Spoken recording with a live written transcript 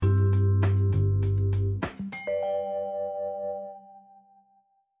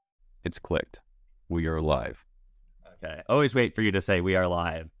It's clicked. We are live. Okay. Always wait for you to say we are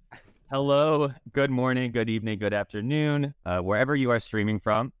live. Hello, good morning, good evening, good afternoon, wherever you are streaming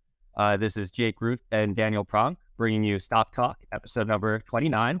from. This is Jake Ruth and Daniel Pronk bringing you Stock Talk, episode number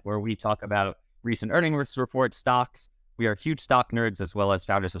 29, where we talk about recent earnings report stocks. We are huge stock nerds as well as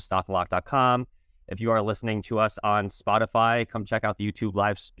founders of StockLock.com. If you are listening to us on Spotify, come check out the YouTube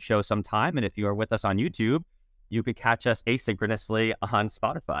live show sometime. And if you are with us on YouTube, you could catch us asynchronously on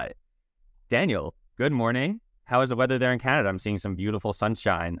Spotify. Daniel, good morning. How is the weather there in Canada? I'm seeing some beautiful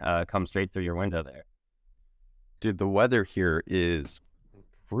sunshine come straight through your window there. Dude, the weather here is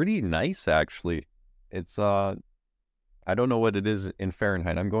pretty nice, actually. It's, I don't know what it is in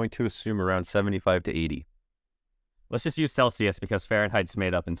Fahrenheit. I'm going to assume around 75 to 80. Let's just use Celsius because Fahrenheit's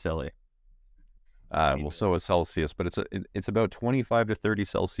made up and silly. Well, so is Celsius, but it's about 25 to 30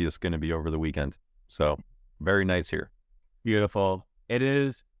 Celsius going to be over the weekend. So, very nice here. Beautiful. It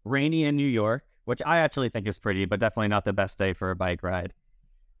is rainy in New York, which I actually think is pretty, but definitely not the best day for a bike ride.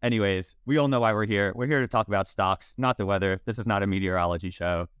 Anyways, we all know why we're here. We're here to talk about stocks, not the weather. This is not a meteorology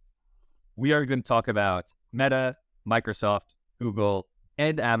show. We are going to talk about Meta, Microsoft, Google,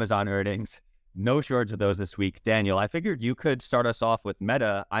 and Amazon earnings. No shortage of those this week. Daniel, I figured you could start us off with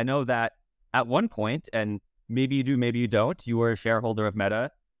Meta. I know that at one point, and maybe you do, maybe you don't, you were a shareholder of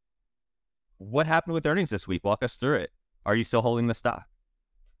Meta. What happened with earnings this week? Walk us through it. Are you still holding the stock?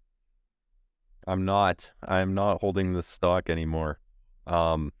 I'm not holding the stock anymore.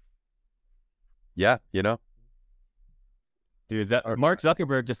 Yeah, Dude, Mark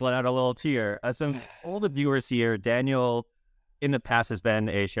Zuckerberg just let out a little tear. Some older viewers here, Daniel in the past has been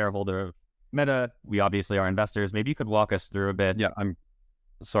a shareholder of Meta. We obviously are investors. Maybe you could walk us through a bit. Yeah, I'm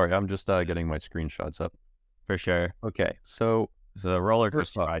sorry. I'm just getting my screenshots up. For sure. Okay, so It's a roller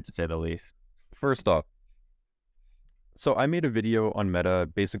coaster ride, to say the least. first off, so I made a video on Meta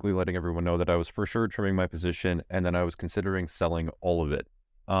basically letting everyone know that I was for sure trimming my position and then I was considering selling all of it.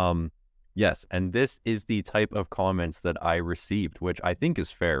 Yes, and this is the type of comments that I received, which I think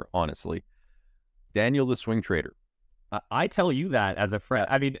is fair, honestly. Daniel the swing trader. I tell you that as a friend.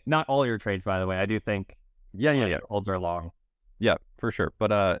 I mean, not all your trades, by the way. I do think Yeah. holds are long. Yeah, for sure.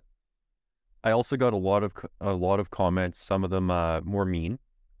 But I also got a lot of comments, some of them more mean,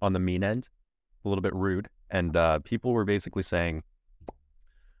 on the mean end, a little bit rude. And people were basically saying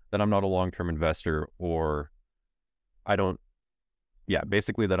that I'm not a long-term investor or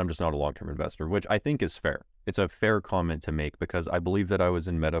basically that I'm just not a long-term investor, which I think is fair. It's a fair comment to make because I believe that I was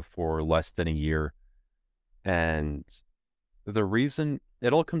in Meta for less than a year. And the reason,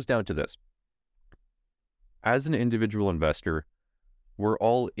 it all comes down to this. As an individual investor, we're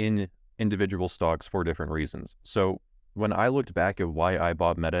all in individual stocks for different reasons. So when I looked back at why I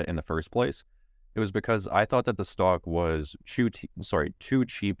bought Meta in the first place, it was because I thought that the stock was too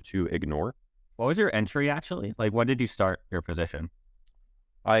cheap to ignore. What was your entry, actually? Like, when did you start your position?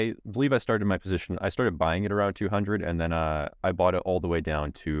 I believe I started my position. I started buying it around 200, and then I bought it all the way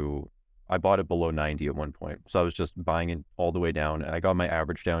down to, I bought it below 90 at one point. So I was just buying it all the way down, and I got my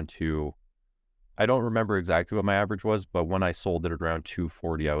average down to, I don't remember exactly what my average was, but when I sold it at around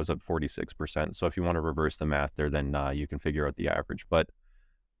 240, I was up 46%. So if you want to reverse the math there, then you can figure out the average. But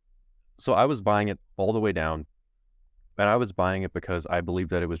so I was buying it all the way down, and I was buying it because I believed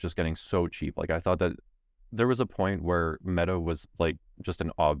that it was just getting so cheap. Like I thought that there was a point where Meta was like just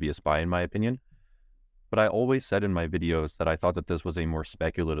an obvious buy in my opinion. But I always said in my videos that I thought that this was a more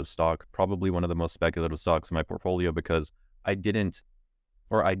speculative stock, probably one of the most speculative stocks in my portfolio because I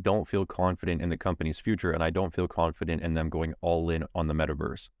don't feel confident in the company's future and I don't feel confident in them going all in on the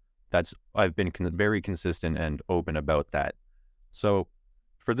metaverse. I've been very consistent and open about that. So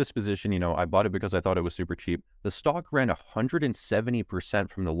for this position, I bought it because I thought it was super cheap. The stock ran 170%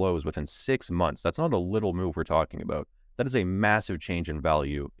 from the lows within 6 months. That's not a little move we're talking about. That is a massive change in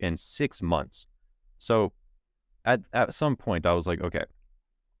value in 6 months. So at some point, I was like, okay,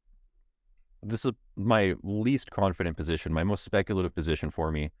 this is my least confident position, my most speculative position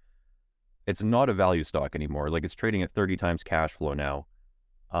for me. It's not a value stock anymore. Like it's trading at 30 times cash flow now.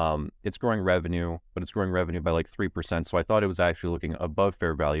 It's growing revenue, but it's growing revenue by like 3%. So I thought it was actually looking above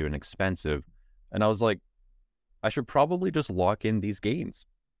fair value and expensive. And I was like, I should probably just lock in these gains.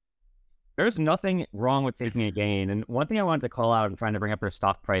 There's nothing wrong with taking a gain. And one thing I wanted to call out and trying to bring up your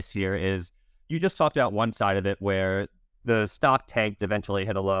stock price here is you just talked about one side of it where the stock tanked, eventually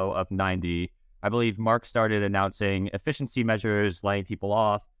hit a low of 90. I believe Mark started announcing efficiency measures, laying people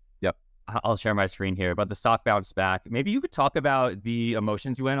off. Yep. I'll share my screen here, but the stock bounced back. Maybe you could talk about the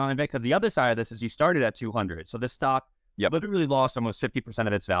emotions you went on a bit, because the other side of this is you started at 200. So this stock literally lost almost 50%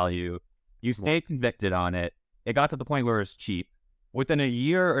 of its value. You stayed convicted on it. It got to the point where it was cheap. Within a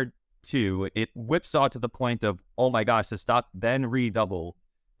year or 2, it whipsaw to the point of, oh my gosh, the stock then redoubled.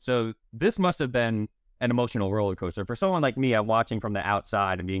 So this must have been an emotional roller coaster. For someone like me, I'm watching from the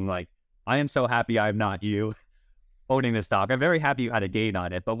outside and being like, I am so happy I'm not you owning this stock. I'm very happy you had a gain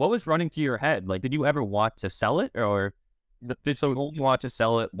on it. But what was running through your head? Like, did you ever want to sell it? Or did you only want to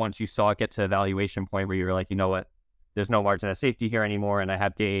sell it once you saw it get to a valuation point where you were like, you know what, there's no margin of safety here anymore and I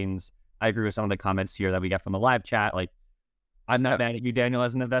have gains? I agree with some of the comments here that we get from the live chat. Like, I'm not mad at you, Daniel,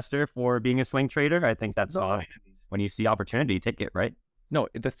 as an investor for being a swing trader. I think that's fine. When you see opportunity, take it, right? No,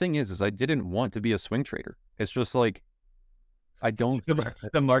 the thing is I didn't want to be a swing trader. It's just like, I don't.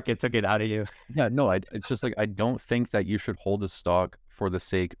 The market took it out of you. Yeah, no, it's just like, I don't think that you should hold a stock for the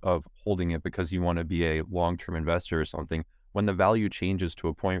sake of holding it because you want to be a long-term investor or something. When the value changes to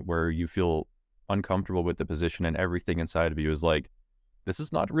a point where you feel uncomfortable with the position and everything inside of you is like, this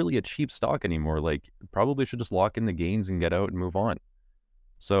is not really a cheap stock anymore. Like, probably should just lock in the gains and get out and move on.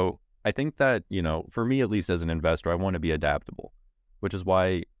 So I think that, for me, at least as an investor, I want to be adaptable, which is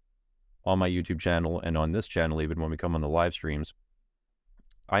why on my YouTube channel and on this channel, even when we come on the live streams,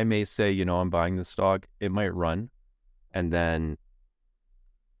 I may say, I'm buying this stock, it might run. And then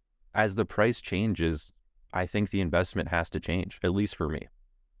as the price changes, I think the investment has to change, at least for me.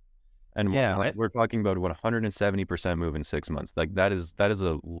 And yeah, we're talking about 170% move in 6 months. Like that's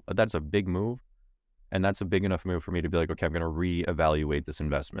a big move. And that's a big enough move for me to be like, okay, I'm going to reevaluate this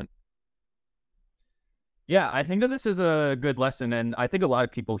investment. Yeah, I think that this is a good lesson. And I think a lot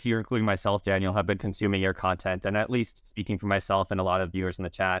of people here, including myself, Daniel, have been consuming your content. And at least speaking for myself and a lot of viewers in the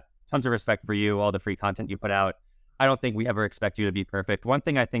chat, tons of respect for you, all the free content you put out. I don't think we ever expect you to be perfect. One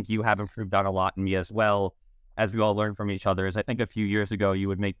thing I think you have improved on a lot in me as well, as we all learn from each other, is I think a few years ago, you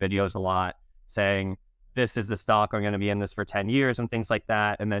would make videos a lot saying, this is the stock, I'm going to be in this for 10 years and things like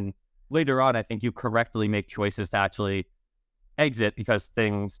that. And then later on, I think you correctly make choices to actually exit because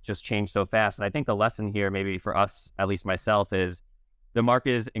things just change so fast. And I think the lesson here, maybe for us, at least myself, is the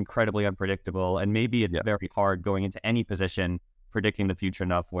market is incredibly unpredictable. And maybe it's very hard going into any position, predicting the future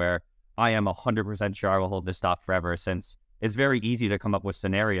enough where I am 100% sure I will hold this stock forever, since it's very easy to come up with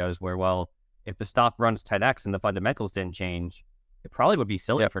scenarios where, well, if the stock runs 10x and the fundamentals didn't change, it probably would be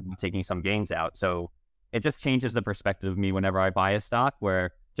silly for me taking some gains out. So it just changes the perspective of me whenever I buy a stock,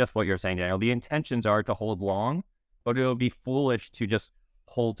 where just what you're saying, Daniel, the intentions are to hold long, but it would be foolish to just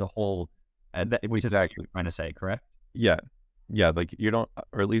hold to hold, which is what you're trying to say, correct? Yeah. Like you don't,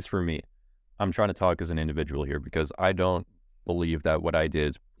 or at least for me, I'm trying to talk as an individual here because I don't believe that what I did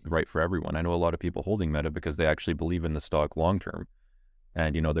is right for everyone. I know a lot of people holding Meta because they actually believe in the stock long term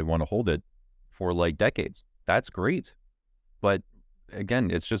and, they want to hold it for like decades. That's great. But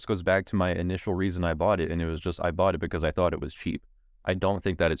again, it just goes back to my initial reason I bought it. And it was just, I bought it because I thought it was cheap. I don't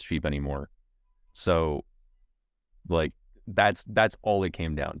think that it's cheap anymore. So like, that's all it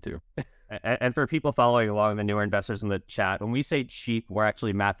came down to. And for people following along, the newer investors in the chat, when we say cheap, we're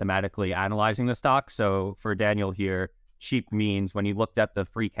actually mathematically analyzing the stock. So for Daniel here, cheap means when you looked at the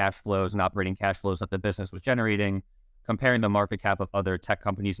free cash flows and operating cash flows that the business was generating, comparing the market cap of other tech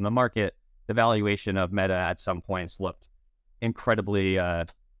companies in the market, the valuation of Meta at some points looked incredibly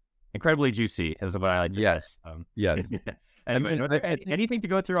juicy, is what I like to say. Yes. And anything to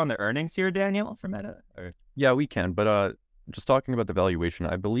go through on the earnings here, Daniel, for Meta? Or? Yeah, we can. But just talking about the valuation,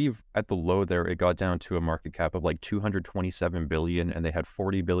 I believe at the low there, it got down to a market cap of like $227 billion, and they had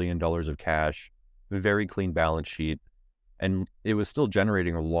 $40 billion of cash, a very clean balance sheet, and it was still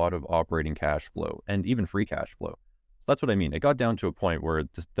generating a lot of operating cash flow and even free cash flow. So that's what I mean. It got down to a point where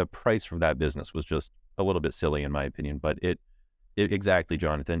the price for that business was just a little bit silly in my opinion, but it exactly,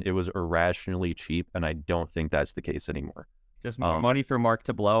 Jonathan, it was irrationally cheap, and I don't think that's the case anymore. Just more money for Mark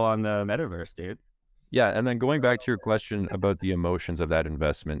to blow on the metaverse, dude. Yeah, and then going back to your question about the emotions of that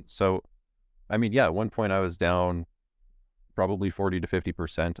investment. So, I mean, yeah, at one point I was down probably 40 to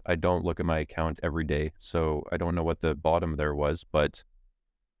 50%. I don't look at my account every day, so I don't know what the bottom there was, but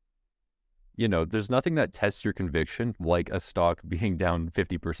there's nothing that tests your conviction like a stock being down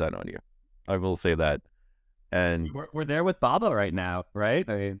 50% on you. I will say that. And we're there with Baba right now, right?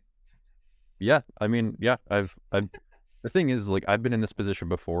 The thing is, like, I've been in this position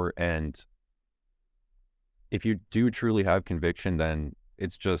before, and if you do truly have conviction, then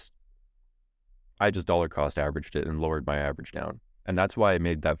it's just, I just dollar cost averaged it and lowered my average down. And that's why I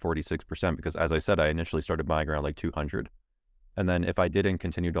made that 46%, because as I said, I initially started buying around like 200. And then if I didn't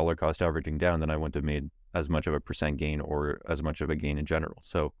continue dollar cost averaging down, then I wouldn't have made as much of a percent gain or as much of a gain in general.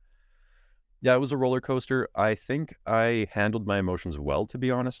 So yeah, it was a roller coaster. I think I handled my emotions well, to be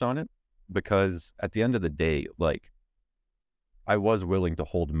honest, on it, because at the end of the day, like, I was willing to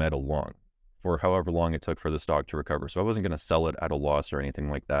hold Meta long for however long it took for the stock to recover. So I wasn't going to sell it at a loss or anything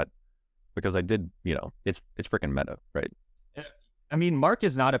like that. because I did, it's freaking Meta, right? I mean, Mark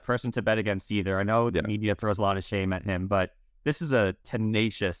is not a person to bet against either. I know the Yeah. media throws a lot of shame at him, but this is a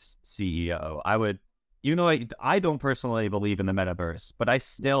tenacious CEO. Even though I don't personally believe in the metaverse, but I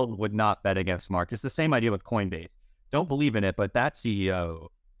still would not bet against Mark. It's the same idea with Coinbase. Don't believe in it, but that CEO,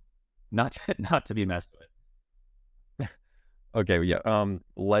 not to be messed with. Okay, yeah.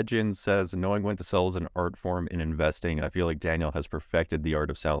 Legend says knowing when to sell is an art form in investing. I feel like Daniel has perfected the art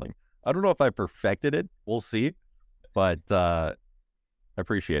of selling. I don't know if I perfected it. We'll see, but I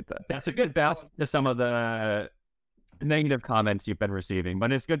appreciate that. That's a good balance to some of the negative comments you've been receiving,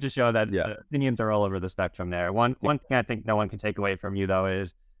 but it's good to show that Yeah. the opinions are all over the spectrum there. One thing I think no one can take away from you, though,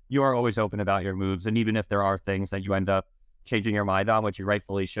 is you are always open about your moves. And even if there are things that you end up changing your mind on, which you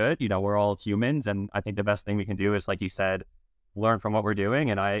rightfully should, we're all humans. And I think the best thing we can do is, like you said, learn from what we're doing.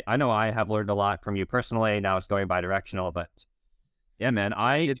 And I know I have learned a lot from you personally. Now it's going bi-directional, but yeah, man,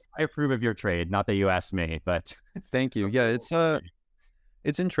 I approve of your trade. Not that you asked me, but Thank you. Yeah,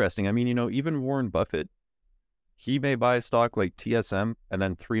 it's interesting. I mean, even Warren Buffett, he may buy a stock like TSM and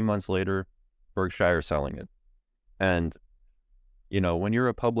then 3 months later, Berkshire selling it. And, when you're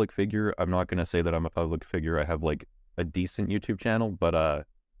a public figure, I'm not going to say that I'm a public figure. I have like a decent YouTube channel, but I'm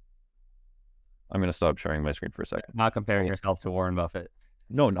going to stop sharing my screen for a second. not comparing yourself to Warren Buffett.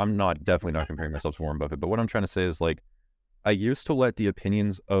 No, I'm definitely not comparing myself to Warren Buffett. But what I'm trying to say is, like, I used to let the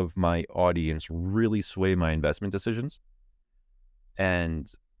opinions of my audience really sway my investment decisions. And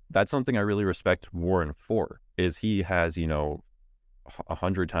that's something I really respect Warren for, is he has,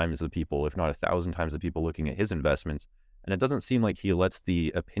 100 times the people, if not 1,000 times the people looking at his investments. And it doesn't seem like he lets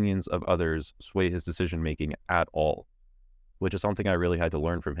the opinions of others sway his decision-making at all, which is something I really had to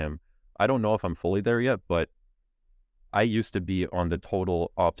learn from him. I don't know if I'm fully there yet, but I used to be on the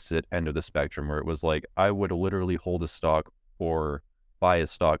total opposite end of the spectrum, where it was like I would literally hold a stock or buy a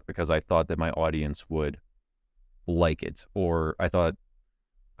stock because I thought that my audience would like it, or I thought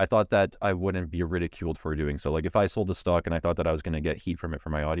that I wouldn't be ridiculed for doing so. Like if I sold a stock and I thought that I was going to get heat from it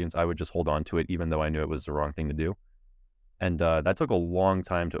from my audience, I would just hold on to it even though I knew it was the wrong thing to do. And that took a long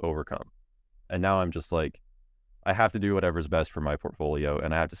time to overcome. And now I'm just like, I have to do whatever's best for my portfolio,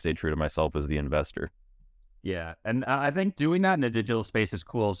 and I have to stay true to myself as the investor. Yeah, and I think doing that in the digital space is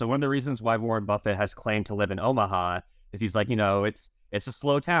cool. So one of the reasons why Warren Buffett has claimed to live in Omaha is he's like, it's a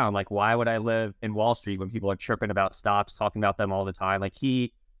slow town. Like, why would I live in Wall Street when people are chirping about stocks, talking about them all the time? Like,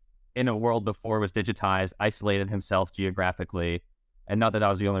 he, in a world before it was digitized, isolated himself geographically. And not that that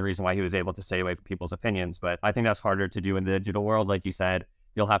was the only reason why he was able to stay away from people's opinions, but I think that's harder to do in the digital world. Like you said,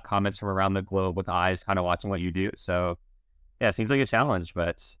 you'll have comments from around the globe with eyes kind of watching what you do. So yeah, it seems like a challenge,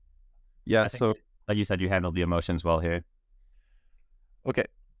 but Yeah. I think, So, like you said, you handled the emotions well here. okay.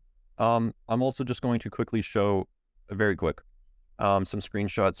 I'm also just going to quickly show very quick, some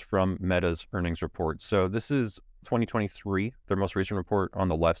screenshots from Meta's earnings report. So this is 2023, their most recent report on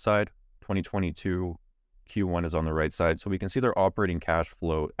the left side. 2022 Q1 is on the right side. So we can see their operating cash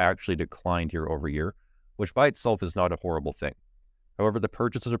flow actually declined year over year, which by itself is not a horrible thing. However, the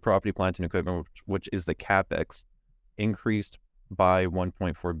purchases of property, plant, and equipment, which is the CapEx, increased by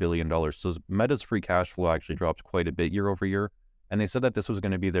 $1.4 billion. So Meta's free cash flow actually dropped quite a bit year over year. And they said that this was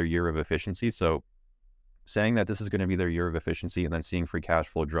going to be their year of efficiency. So saying that this is going to be their year of efficiency and then seeing free cash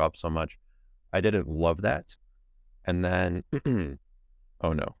flow drop so much, I didn't love that. And then,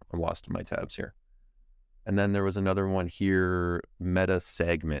 oh no, I lost my tabs here. And then there was another one here, Meta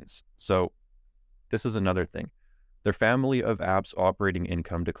segments. So this is another thing. Their family of apps operating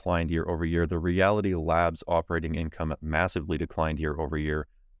income declined year over year. The Reality Labs operating income massively declined year over year,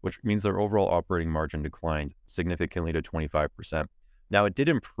 which means their overall operating margin declined significantly to 25%. Now, it did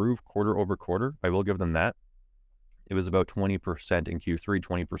improve quarter over quarter. I will give them that. It was about 20% in Q3,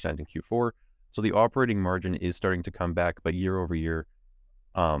 20% in Q4. So the operating margin is starting to come back, but year over year,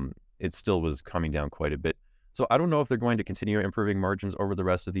 it still was coming down quite a bit. So I don't know if they're going to continue improving margins over the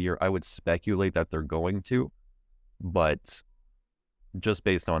rest of the year. I would speculate that they're going to, but just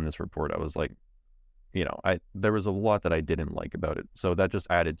based on this report, I was like, there was a lot that I didn't like about it. So that just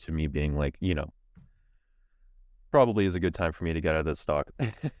added to me being like, probably is a good time for me to get out of this stock.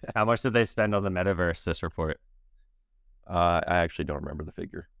 How much did they spend on the metaverse this report? I actually don't remember the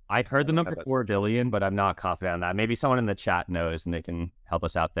figure. I heard the number 4 billion, but I'm not confident on that. Maybe someone in the chat knows and they can help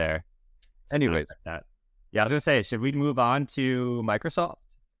us out there. Anyways. That. Yeah, I was going to say, should we move on to Microsoft?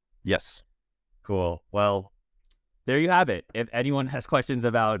 Yes. Cool. Well, there you have it. If anyone has questions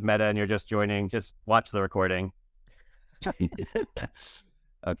about Meta and you're just joining, just watch the recording.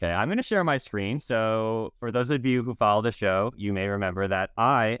 Okay, I'm going to share my screen. So for those of you who follow the show, you may remember that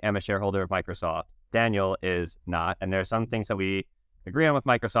I am a shareholder of Microsoft. Daniel is not. And there are some things that we agree on with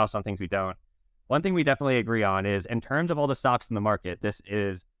Microsoft, some things we don't. One thing we definitely agree on is in terms of all the stocks in the market, this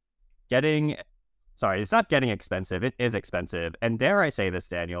is getting, sorry, it's not getting expensive. It is expensive. And dare I say this,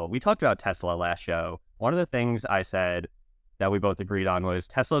 Daniel, we talked about Tesla last show. One of the things I said that we both agreed on was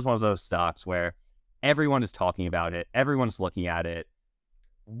Tesla is one of those stocks where everyone is talking about it. Everyone's looking at it.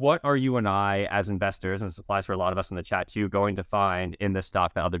 What are you and I as investors, and this applies for a lot of us in the chat too, going to find in this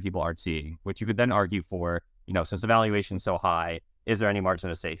stock that other people aren't seeing? Which you could then argue for, since the valuation is so high, is there any margin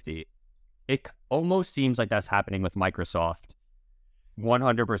of safety? It almost seems like that's happening with Microsoft.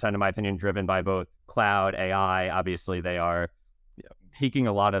 100% in my opinion, driven by both cloud, AI. Obviously, they are making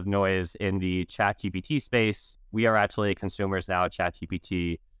a lot of noise in the ChatGPT space. We are actually consumers now at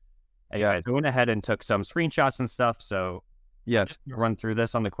ChatGPT. I went ahead and took some screenshots and stuff. So yeah, just run through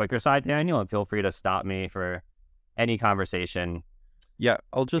this on the quicker side, Daniel, and feel free to stop me for any conversation. Yeah,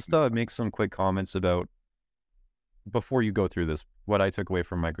 I'll just make some quick comments about, before you go through this, what I took away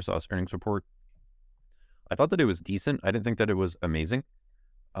from Microsoft's earnings report. I thought that it was decent. I didn't think that it was amazing.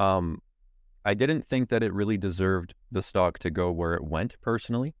 I didn't think that it really deserved the stock to go where it went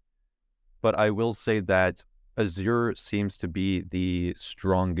personally. But I will say that Azure seems to be the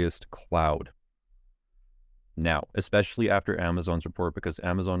strongest cloud now, especially after Amazon's report, because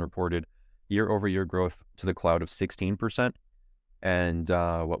Amazon reported year-over-year growth to the cloud of 16%. And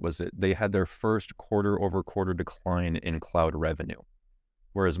what was it? They had their first quarter-over-quarter decline in cloud revenue,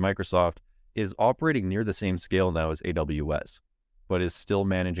 whereas Microsoft is operating near the same scale now as AWS, but is still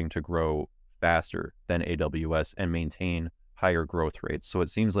managing to grow faster than AWS and maintain higher growth rates. So it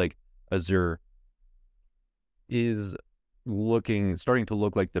seems like Azure is starting to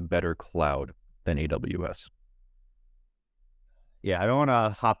look like the better cloud than AWS. Yeah, I don't want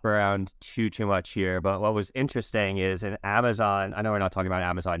to hop around too much here, but what was interesting is in Amazon, I know we're not talking about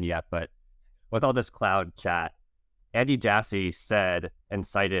Amazon yet, but with all this cloud chat, Andy Jassy said and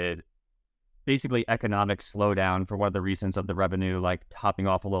cited basically economic slowdown for one of the reasons of the revenue like topping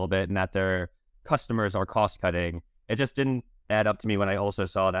off a little bit, and that their customers are cost cutting. It just didn't add up to me when I also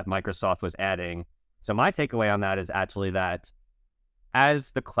saw that Microsoft was adding. So my takeaway on that is actually that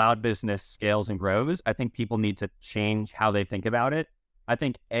as the cloud business scales and grows, I think people need to change how they think about it. I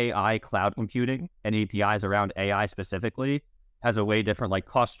think AI cloud computing and APIs around AI specifically has a way different like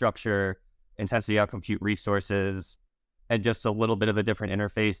cost structure, intensity of compute resources, and just a little bit of a different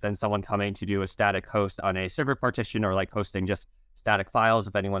interface than someone coming to do a static host on a server partition or like hosting just static files,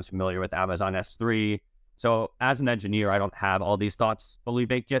 if anyone's familiar with Amazon S3. So as an engineer, I don't have all these thoughts fully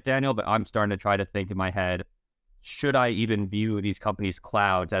baked yet, Daniel, but I'm starting to try to think in my head, should I even view these companies'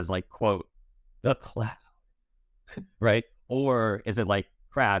 clouds as like, quote, the cloud, right? Or is it like,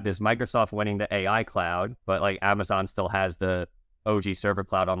 crap, is Microsoft winning the AI cloud, but like Amazon still has the OG server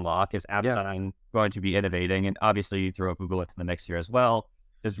cloud on lock? Is Amazon going to be innovating? And obviously you throw Google into the mix here as well.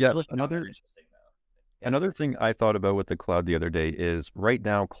 Really another thing I thought about with the cloud the other day is right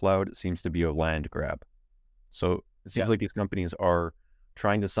now cloud seems to be a land grab. So it seems like these companies are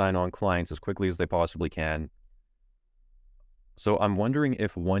trying to sign on clients as quickly as they possibly can. So I'm wondering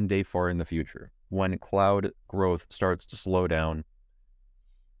if one day far in the future, when cloud growth starts to slow down,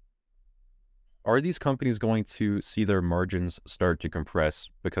 are these companies going to see their margins start to compress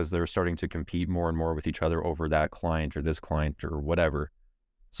because they're starting to compete more and more with each other over that client or this client or whatever?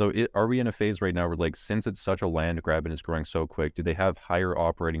 So are we in a phase right now where, like, since it's such a land grab and is growing so quick, do they have higher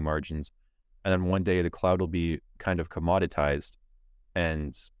operating margins? And then one day the cloud will be kind of commoditized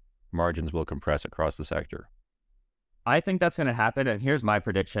and margins will compress across the sector. I think that's going to happen. And here's my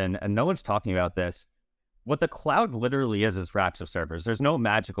prediction. And no one's talking about this. What the cloud literally is racks of servers. There's no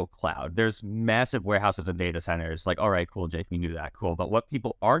magical cloud. There's massive warehouses and data centers. Like, all right, cool, Jake, we knew that. Cool. But what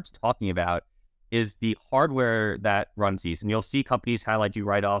people aren't talking about is the hardware that runs these. And you'll see companies kind of like do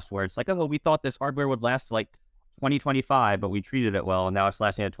write-offs where it's like, oh, we thought this hardware would last like 2025, but we treated it well. And now it's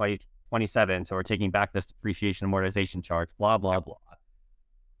lasting at 2027. So we're taking back this depreciation amortization charge, blah, blah, blah.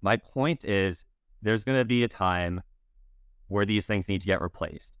 My point is there's going to be a time where these things need to get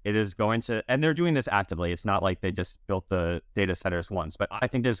replaced. It is going to, and they're doing this actively. It's not like they just built the data centers once, but I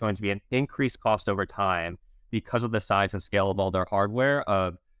think there's going to be an increased cost over time because of the size and scale of all their hardware,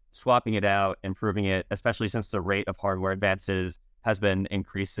 of swapping it out, improving it, especially since the rate of hardware advances has been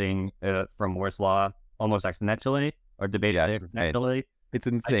increasing from Moore's Law almost exponentially, or debated exponentially. It's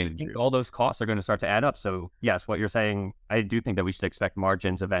insane. I think all those costs are going to start to add up. So yes, what you're saying, I do think that we should expect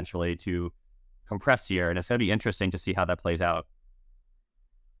margins eventually to compress here, and it's going to be interesting to see how that plays out.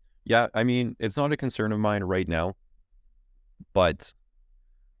 Yeah, I mean, it's not a concern of mine right now, but,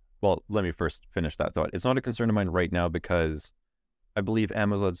 well, let me first finish that thought. It's not a concern of mine right now because I believe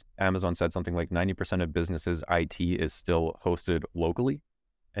Amazon said something like 90% of businesses IT is still hosted locally,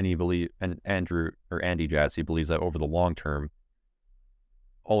 and Andy Jassy believes that over the long term,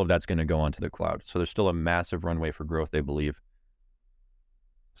 all of that's going to go onto the cloud. So there's still a massive runway for growth, they believe.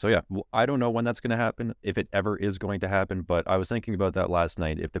 So yeah, I don't know when that's going to happen, if it ever is going to happen, but I was thinking about that last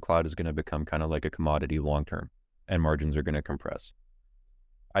night, if the cloud is going to become kind of like a commodity long term and margins are going to compress.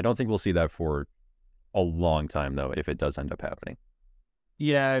 I don't think we'll see that for a long time though, if it does end up happening.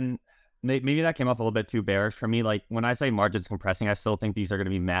 Yeah, and maybe that came off a little bit too bearish for me. Like when I say margins compressing, I still think these are going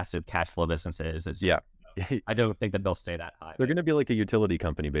to be massive cash flow businesses. It's Yeah. I don't think that they'll stay that high. They're going to be like a utility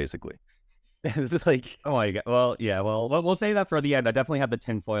company, basically. Like, oh my god. Well, yeah. Well, we'll say that for the end. I definitely have the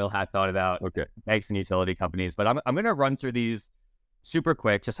tinfoil hat thought about okay, banks and utility companies, but I'm going to run through these super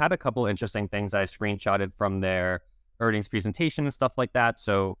quick. Just had a couple interesting things I screenshotted from their earnings presentation and stuff like that.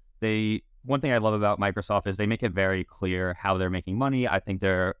 So one thing I love about Microsoft is they make it very clear how they're making money. I think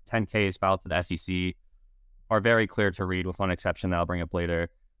their 10Ks filed to the SEC are very clear to read, with one exception that I'll bring up later.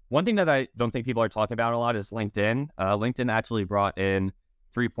 One thing that I don't think people are talking about a lot is LinkedIn. LinkedIn actually brought in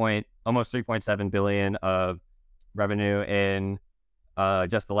almost 3.7 billion of revenue in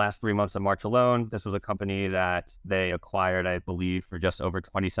just the last 3 months of March alone. This was a company that they acquired, I believe, for just over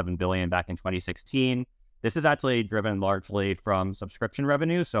 27 billion back in 2016. This is actually driven largely from subscription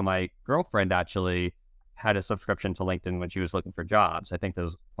revenue. So my girlfriend actually had a subscription to LinkedIn when she was looking for jobs. I think there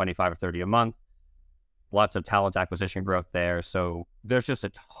was 25 or 30 a month. Lots of talent acquisition growth there. So there's just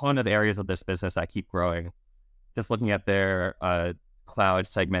a ton of areas of this business that keep growing. Just looking at their cloud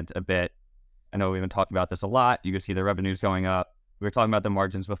segment a bit, I know we've been talking about this a lot. You can see the revenues going up. We were talking about the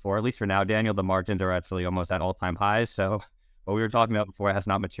margins before. At least for now, Daniel, the margins are actually almost at all-time highs. So what we were talking about before has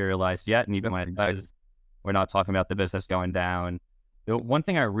not materialized yet. And even when it does, we're not talking about the business going down. The one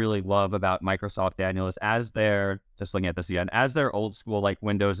thing I really love about Microsoft, Daniel, is as they're, just looking at this again, as their old school like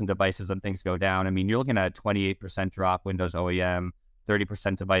Windows and devices and things go down, I mean, you're looking at a 28% drop Windows OEM,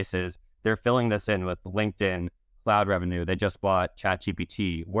 30% devices. They're filling this in with LinkedIn, cloud revenue. They just bought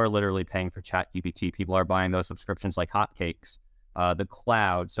ChatGPT. We're literally paying for ChatGPT. People are buying those subscriptions like hotcakes. The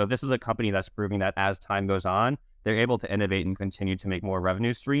cloud. So this is a company that's proving that as time goes on, they're able to innovate and continue to make more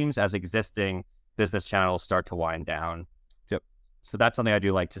revenue streams as existing business channels start to wind down. Yep. So that's something I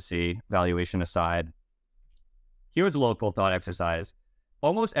do like to see, valuation aside. Here's a little cool thought exercise.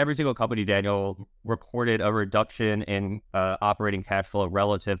 Almost every single company, Daniel, reported a reduction in operating cash flow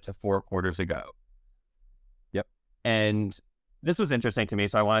relative to 4 quarters ago. Yep. And this was interesting to me,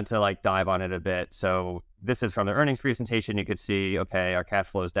 so I wanted to like dive on it a bit. So this is from the earnings presentation. You could see, okay, our cash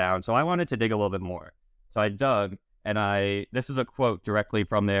flow is down. So I wanted to dig a little bit more. So I dug, and this is a quote directly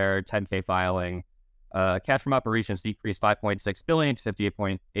from their 10K filing. Cash from operations decreased 5.6 billion to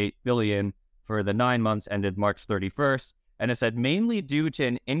 58.8 billion for the 9 months ended March 31st. And it said mainly due to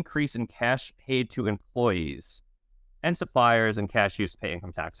an increase in cash paid to employees and suppliers and cash used to pay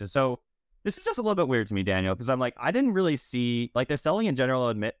income taxes. So this is just a little bit weird to me, Daniel, because I'm like, I didn't really see, like, the selling and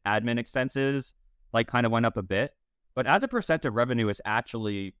general admin expenses, like, kind of went up a bit. But as a percent of revenue, it's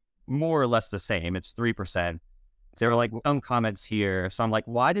actually more or less the same. It's 3%. There were, like, some comments here. So I'm like,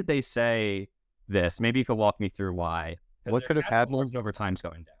 why did they say this? Maybe you could walk me through why. What could have happened over time's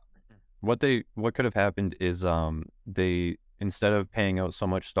going down. What could have happened is they, instead of paying out so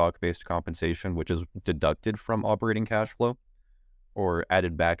much stock-based compensation, which is deducted from operating cash flow, or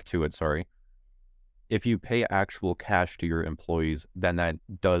added back to it, sorry. If you pay actual cash to your employees, then that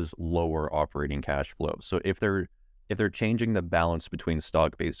does lower operating cash flow. So if they're changing the balance between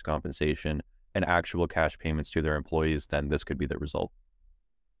stock-based compensation and actual cash payments to their employees, then this could be the result.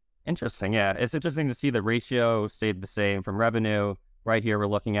 Interesting. Yeah. It's interesting to see the ratio stayed the same from revenue. Right here, we're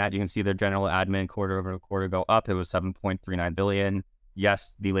looking at, you can see the general admin quarter over quarter go up. It was 7.39 billion.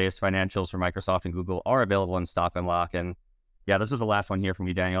 Yes, the latest financials for Microsoft and Google are available in Stock Unlock. And yeah, this is the last one here from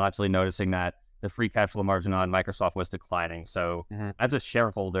you, Daniel. Actually noticing that the free cash flow margin on Microsoft was declining. So as a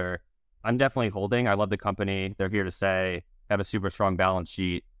shareholder, I'm definitely holding. I love the company. They're here to stay, have a super strong balance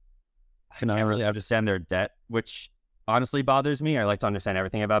sheet. I can't really understand their debt, which honestly bothers me. I like to understand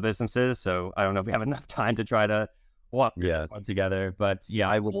everything about businesses. So I don't know if we have enough time to try to walk this one together. But yeah,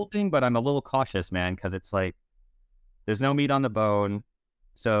 I'm holding, but I'm a little cautious, man, because it's like there's no meat on the bone.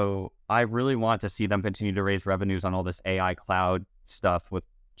 So I really want to see them continue to raise revenues on all this AI cloud stuff with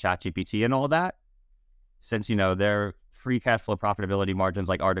ChatGPT and all that, since, you know, their free cash flow profitability margins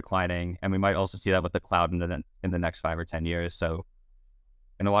like are declining, and we might also see that with the cloud in the next 5 or 10 years. So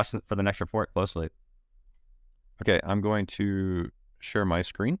I'm gonna watch for the next report closely. Okay, I'm going to share my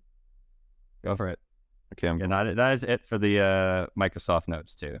screen. Go for it. Okay, that is it for the Microsoft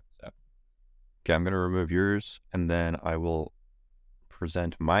notes too. So okay, I'm going to remove yours, and then I will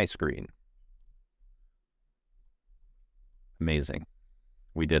present my screen. Amazing.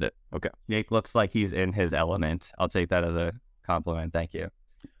 We did it. Okay. Jake looks like he's in his element. I'll take that as a compliment. Thank you.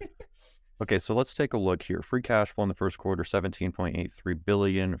 Okay, so let's take a look here. Free cash flow in the first quarter, 17.83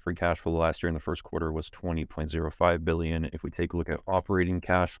 billion. Free cash flow last year in the first quarter was 20.05 billion. If we take a look at operating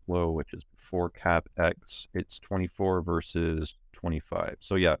cash flow, which is before CapEx, it's 24 versus 25.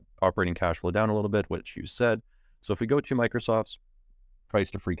 So yeah, operating cash flow down a little bit, which you said. So if we go to Microsoft's price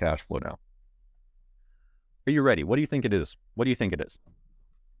to free cash flow now. Are you ready? What do you think it is? What do you think it is?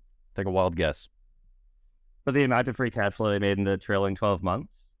 Take a wild guess. For the amount of free cash flow they made in the trailing 12 months?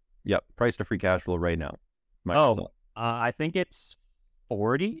 Yep, price to free cash flow right now. Microsoft. I think it's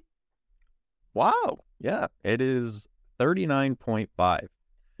 40. Wow. Yeah, it is 39.5.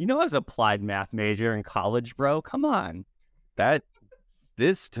 You know, I was an applied math major in college, bro. Come on.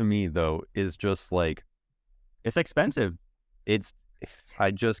 This to me, though, is just like... It's expensive.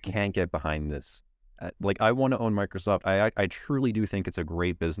 I just can't get behind this. Like, I want to own Microsoft. I truly do think it's a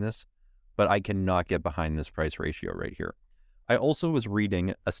great business, but I cannot get behind this price ratio right here. I also was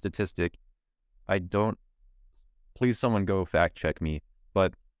reading a statistic. Please someone go fact check me,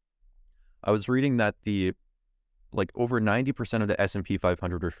 but I was reading that over 90% of the S&P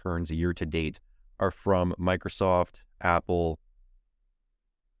 500 returns year to date are from Microsoft, Apple.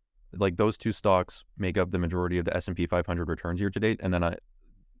 Like, those two stocks make up the majority of the S&P 500 returns year to date. And then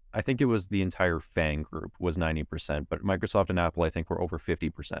I think it was the entire FANG group was 90%, but Microsoft and Apple, I think, were over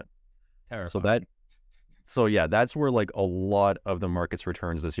 50%. Terrifying. So yeah, that's where like a lot of the market's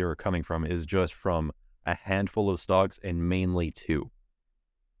returns this year are coming from, is just from a handful of stocks and mainly two.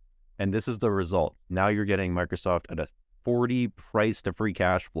 And this is the result. Now you're getting Microsoft at a 40 price to free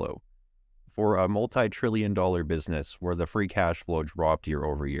cash flow for a multi-trillion-dollar business where the free cash flow dropped year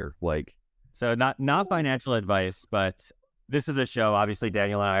over year. Like, so not financial advice, but this is a show. Obviously,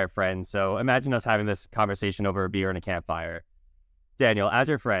 Daniel and I are friends. So imagine us having this conversation over a beer and a campfire. Daniel, as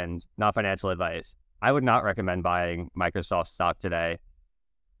your friend, not financial advice, I would not recommend buying Microsoft stock today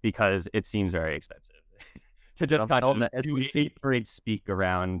because it seems very expensive to just kind of do eighth-grade speak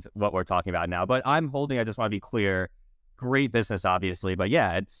around what we're talking about now. But I just want to be clear, great business, obviously. But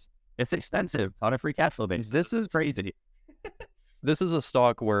yeah, it's expensive on a free cash flow basis. This is crazy. This is a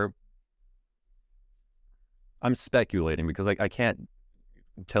stock where I'm speculating because I can't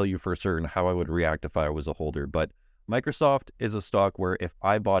tell you for certain how I would react if I was a holder, but Microsoft is a stock where if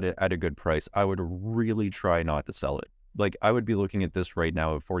I bought it at a good price, I would really try not to sell it. Like, I would be looking at this right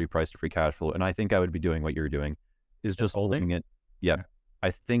now at 40 price to free cash flow, and I think I would be doing what you're doing, is just holding it. Yeah,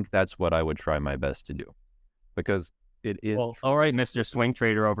 I think that's what I would try my best to do, because it is... Well, all right, Mr. Swing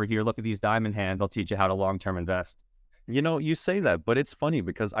Trader over here, look at these diamond hands. I'll teach you how to long-term invest. You know, you say that, but it's funny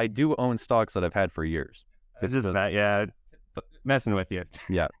because I do own stocks that I've had for years. It's just that, yeah, messing with you.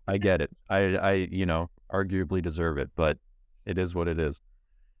 Yeah, I get it. I arguably deserve it, but it is what it is.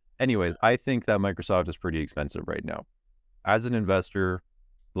 Anyways, I think that Microsoft is pretty expensive right now. As an investor,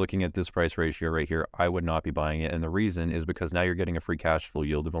 looking at this price ratio right here, I would not be buying it. And the reason is because now you're getting a free cash flow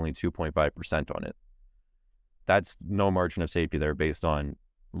yield of only 2.5% on it. That's no margin of safety there based on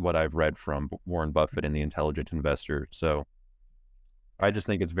what I've read from Warren Buffett and the Intelligent Investor. So I just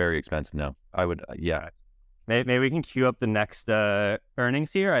think it's very expensive now. I would, yeah. Maybe we can queue up the next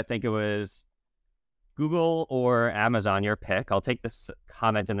earnings here. I think it was Google or Amazon, your pick. I'll take this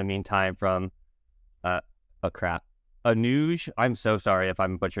comment in the meantime from Anuj. I'm so sorry if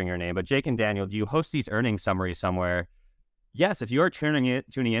I'm butchering your name, but Jake and Daniel, do you host these earnings summaries somewhere? Yes, if you are tuning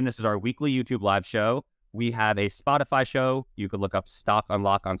in, this is our weekly YouTube live show. We have a Spotify show. You could look up Stock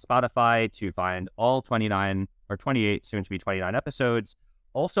Unlock on Spotify to find all 29 or 28, soon to be 29 episodes.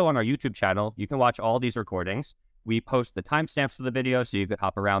 Also on our YouTube channel, you can watch all these recordings. We post the timestamps of the video so you could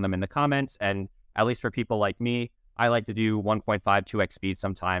hop around them in the comments. And at least for people like me, I like to do 1.5, 2x speed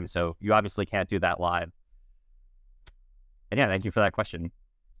sometimes. So you obviously can't do that live. And yeah, thank you for that question.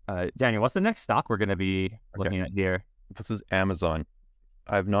 Daniel, what's the next stock we're going to be looking at here? This is Amazon.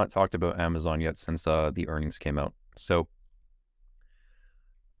 I've not talked about Amazon yet since the earnings came out. So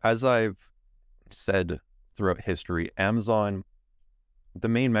as I've said throughout history, Amazon, the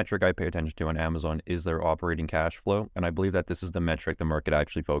main metric I pay attention to on Amazon is their operating cash flow. And I believe that this is the metric the market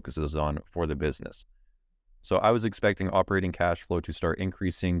actually focuses on for the business. So I was expecting operating cash flow to start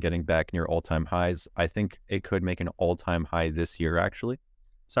increasing, getting back near all-time highs. I think it could make an all-time high this year, actually.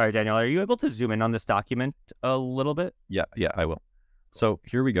 Sorry, Daniel, are you able to zoom in on this document a little bit? Yeah, I will. So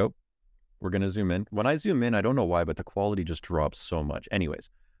here we go. We're going to zoom in. When I zoom in, I don't know why, but the quality just drops so much. Anyways,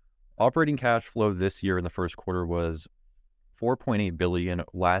 operating cash flow this year in the first quarter was 4.8 billion.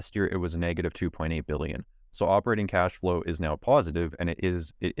 Last year, it was a negative 2.8 billion. So operating cash flow is now positive, and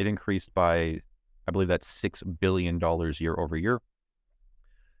it increased by, I believe that's $6 billion year over year.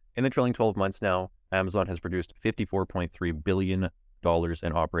 In the trailing 12 months now, Amazon has produced $54.3 billion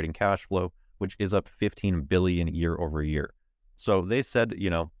in operating cash flow, which is up 15 billion year over year. So they said,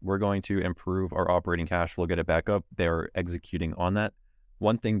 we're going to improve our operating cash flow, get it back up. They're executing on that.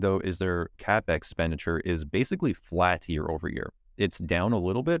 One thing though is their CapEx expenditure is basically flat year over year. It's down a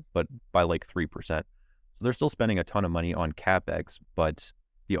little bit, but by like 3%. So they're still spending a ton of money on CapEx, but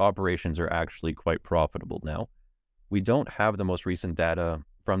the operations are actually quite profitable now. We don't have the most recent data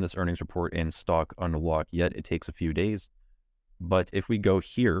from this earnings report in Stock Unlock yet. It takes a few days. But if we go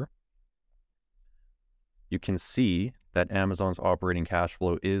here, you can see that Amazon's operating cash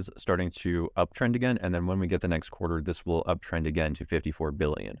flow is starting to uptrend again. And then when we get the next quarter, this will uptrend again to 54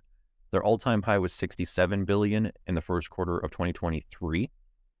 billion. Their all-time high was 67 billion in the first quarter of 2023.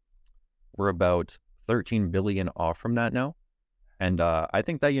 We're about 13 billion off from that now. And I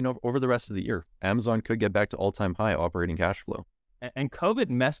think that, over the rest of the year, Amazon could get back to all-time high operating cash flow. And COVID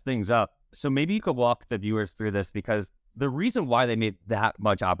messed things up. So maybe you could walk the viewers through this, because the reason why they made that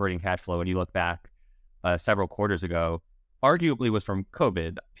much operating cash flow, when you look back several quarters ago, arguably was from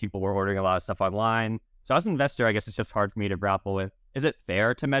COVID. People were ordering a lot of stuff online. So as an investor, I guess it's just hard for me to grapple with, is it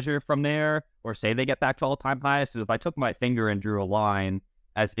fair to measure from there or say they get back to all-time highs? Because if I took my finger and drew a line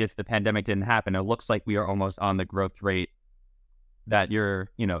as if the pandemic didn't happen, it looks like we are almost on the growth rate that your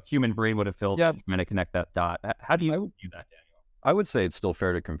human brain would have filled trying to connect that dot. How do you view that, Daniel? I would say it's still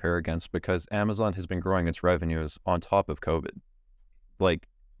fair to compare against, because Amazon has been growing its revenues on top of COVID. Like,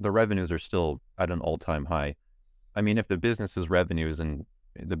 the revenues are still at an all-time high. I mean, if the business's revenues and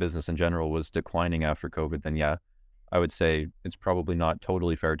the business in general was declining after COVID, then yeah, I would say it's probably not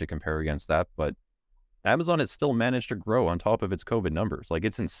totally fair to compare against that. But Amazon has still managed to grow on top of its COVID numbers. Like,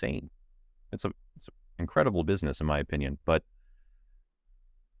 it's insane. It's an incredible business, in my opinion. But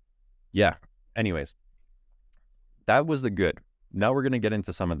yeah, anyways, that was the good. Now we're going to get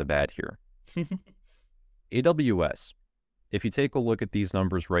into some of the bad here. AWS. If you take a look at these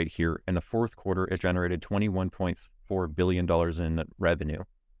numbers right here, in the fourth quarter, it generated $21.4 billion in revenue.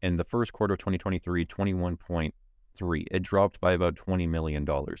 In the first quarter of 2023, 21.3. It dropped by about $20 million.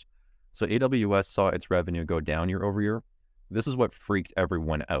 So AWS saw its revenue go down year over year. This is what freaked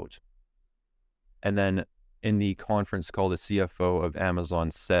everyone out. And then in the conference call, the CFO of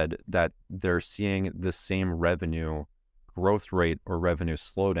Amazon said that they're seeing the same revenue growth rate or revenue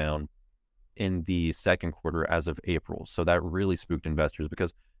slowdown in the second quarter as of April. So that really spooked investors,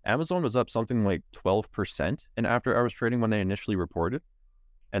 because Amazon was up something like 12% in after hours trading when they initially reported.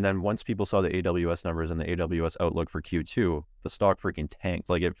 And then once people saw the AWS numbers and the AWS outlook for Q2, the stock freaking tanked.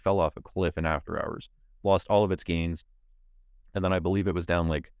 Like, it fell off a cliff in after hours, lost all of its gains. And then I believe it was down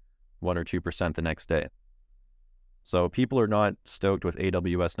like 1 or 2% the next day. So people are not stoked with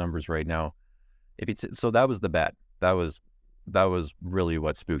AWS numbers right now. So that was the bad. That was really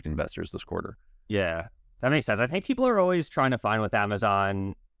what spooked investors this quarter. Yeah, that makes sense. I think people are always trying to find with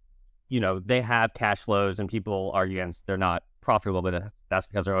Amazon, they have cash flows, and people argue against they're not profitable, but that's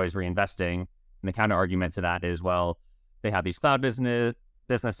because they're always reinvesting. And the counter argument to that is, well, they have these cloud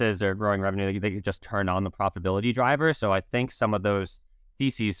businesses, they're growing revenue, they could just turn on the profitability driver. So I think some of those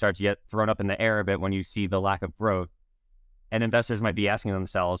theses start to get thrown up in the air a bit when you see the lack of growth. And investors might be asking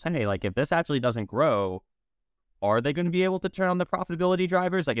themselves, hey, like, if this actually doesn't grow, are they going to be able to turn on the profitability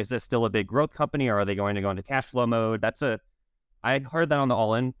drivers? Like, is this still a big growth company, or are they going to go into cash flow mode? I heard that on the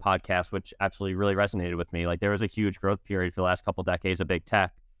All In podcast, which actually really resonated with me. Like, there was a huge growth period for the last couple of decades of big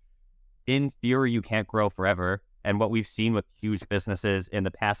tech. In theory, you can't grow forever. And what we've seen with huge businesses in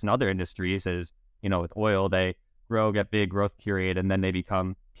the past in other industries is, with oil, they grow, get big growth period, and then they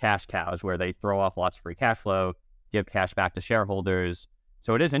become cash cows, where they throw off lots of free cash flow, give cash back to shareholders.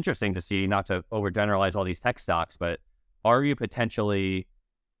 So it is interesting to see, not to overgeneralize all these tech stocks, but are you potentially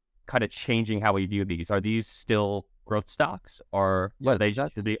kind of changing how we view these? Are these still growth stocks, or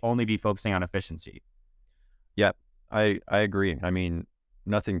should they only be focusing on efficiency? Yeah, I agree. I mean,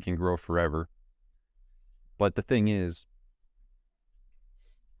 nothing can grow forever. But the thing is,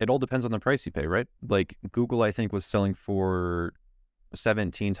 it all depends on the price you pay, right? Like, Google, I think, was selling for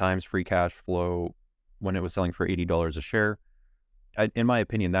 17 times free cash flow when it was selling for $80 a share. In my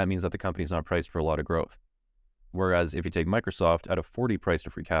opinion, that means that the company's not priced for a lot of growth. Whereas if you take Microsoft at a 40 price to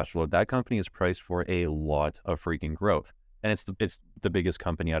free cash flow, that company is priced for a lot of freaking growth. And it's the biggest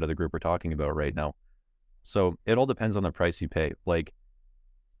company out of the group we're talking about right now. So it all depends on the price you pay. Like,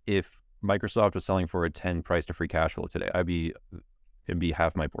 if Microsoft was selling for a 10 price to free cash flow today, it'd be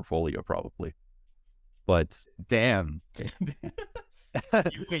half my portfolio probably. But damn.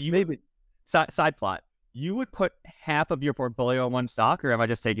 Maybe side plot. You would put half of your portfolio in one stock, or am I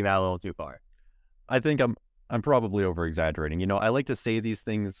just taking that a little too far? I think I'm probably over exaggerating. I like to say these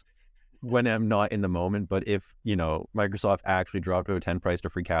things when I'm not in the moment, but if, Microsoft actually dropped to a 10 price to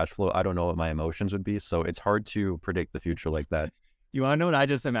free cash flow, I don't know what my emotions would be. So it's hard to predict the future like that. You want to know what I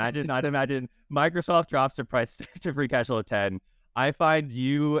just imagined? I'd imagine Microsoft drops the price to free cash flow 10. I find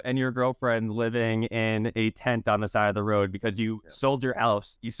you and your girlfriend living in a tent on the side of the road because you sold your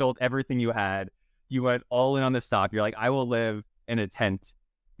house. You sold everything you had. You went all in on the stock. You're like, I will live in a tent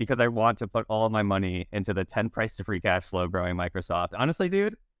because I want to put all of my money into the 10 price to free cash flow growing Microsoft. Honestly,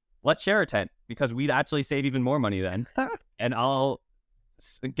 dude, let's share a tent because we'd actually save even more money then. And I'll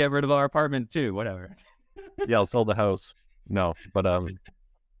get rid of our apartment too, whatever. Yeah, I'll sell the house. No, but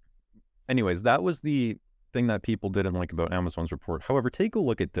anyways, that was the thing that people didn't like about Amazon's report. However, take a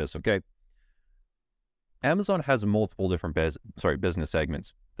look at this, okay? Amazon has multiple different business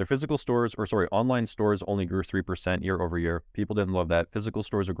segments. Their online stores only grew 3% year over year. People didn't love that. Physical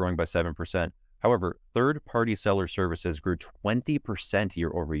stores are growing by 7%. However, third-party seller services grew 20%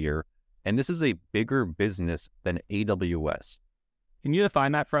 year over year, and this is a bigger business than AWS. Can you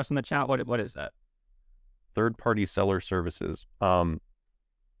define that for us in the chat? What is that? Third-party seller services. I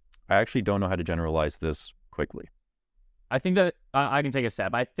actually don't know how to generalize this quickly. I think that I can take a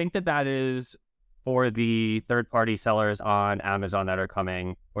step. I think that is for the third-party sellers on Amazon that are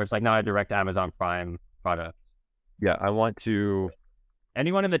coming, where it's like not a direct Amazon Prime product. Yeah, I want to...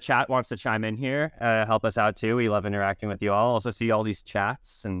 Anyone in the chat wants to chime in here, help us out too. We love interacting with you all. Also see all these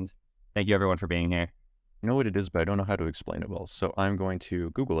chats, and thank you everyone for being here. I know what it is, but I don't know how to explain it well, so I'm going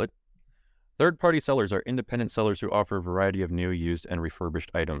to Google it. Third-party sellers are independent sellers who offer a variety of new, used, and refurbished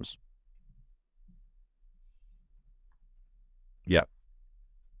items. Yeah.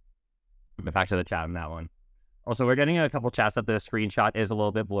 Back to the chat on that one. Also, we're getting a couple chats that the screenshot is a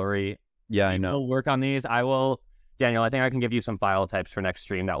little bit blurry. Yeah, I know. We'll work on these. Daniel, I think I can give you some file types for next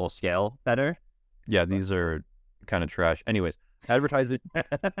stream that will scale better. Yeah, these are kind of trash. Anyways, advertisement.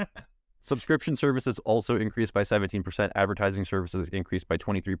 Subscription services also increased by 17%. Advertising services increased by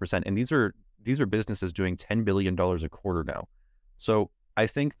 23%. And these are businesses doing $10 billion a quarter now. So I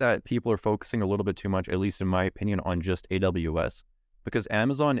think that people are focusing a little bit too much, at least in my opinion, on just AWS, because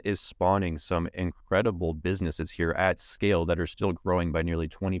Amazon is spawning some incredible businesses here at scale that are still growing by nearly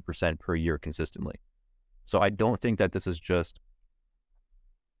 20% per year consistently. So I don't think that this is just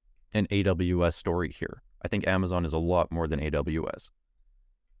an AWS story here. I think Amazon is a lot more than AWS.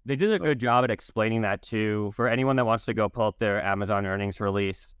 They did a good job at explaining that too. For anyone that wants to go pull up their Amazon earnings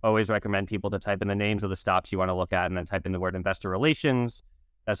release, always recommend people to type in the names of the stocks you want to look at and then type in the word investor relations.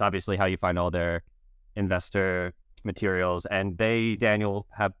 That's obviously how you find all their investor materials. And they, Daniel,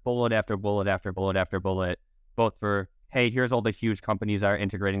 have bullet after bullet after bullet after bullet, both for, hey, here's all the huge companies that are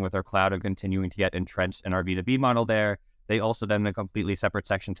integrating with our cloud and continuing to get entrenched in our B2B model there. They also then in a completely separate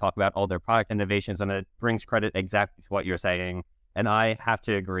section talk about all their product innovations, and it brings credit exactly to what you're saying. And I have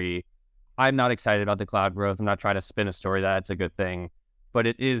to agree, I'm not excited about the cloud growth. I'm not trying to spin a story that it's a good thing, but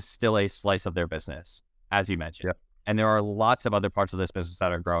it is still a slice of their business, as you mentioned. Yep. And there are lots of other parts of this business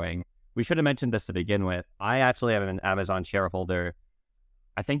that are growing. We should have mentioned this to begin with. I actually am an Amazon shareholder.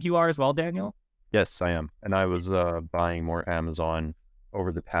 I think you are as well, Daniel? Yes, I am. And I was buying more Amazon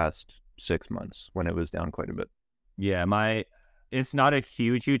over the past 6 months when it was down quite a bit. Yeah, it's not a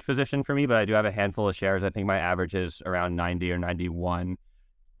huge position for me, but I do have a handful of shares. I think my average is around 90 or 91.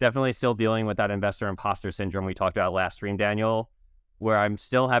 Definitely still dealing with that investor imposter syndrome we talked about last stream, Daniel, where I'm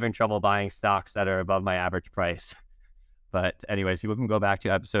still having trouble buying stocks that are above my average price. But anyways, people can go back to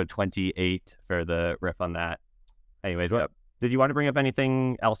episode 28 for the riff on that. Anyways, did you want to bring up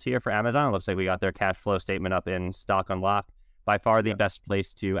anything else here for Amazon? It looks like we got their cash flow statement up in Stock Unlock. By far the best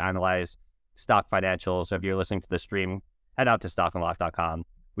place to analyze stock financials. So if you're listening to the stream, head out to stockunlock.com.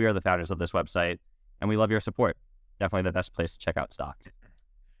 We are the founders of this website, and we love your support. Definitely the best place to check out stocks.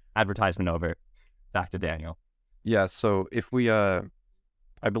 Advertisement over. Back to Daniel. Yeah, so if we, I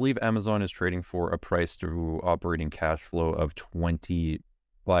believe Amazon is trading for a price to operating cash flow of 20.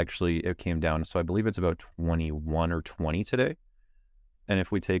 Well, actually, it came down. So I believe it's about 21 or 20 today. And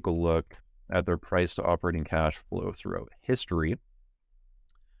if we take a look at their price to operating cash flow throughout history,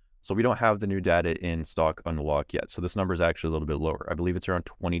 so we don't have the new data in Stock Unlock yet. So this number is actually a little bit lower. I believe it's around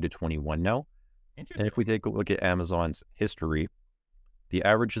 20 to 21 now. Interesting. And if we take a look at Amazon's history, the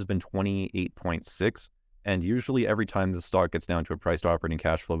average has been 28.6. And usually every time the stock gets down to a price to operating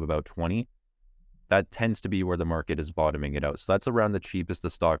cash flow of about 20, that tends to be where the market is bottoming it out. So that's around the cheapest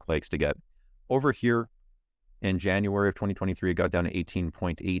the stock likes to get. Over here in January of 2023, it got down to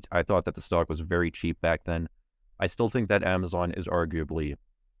 18.8. I thought that the stock was very cheap back then. I still think that Amazon is arguably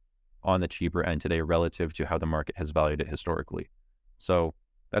on the cheaper end today relative to how the market has valued it historically. So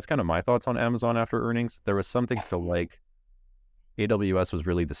that's kind of my thoughts on Amazon after earnings. There was something to like. AWS was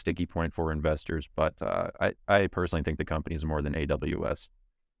really the sticky point for investors, but I personally think the company is more than AWS.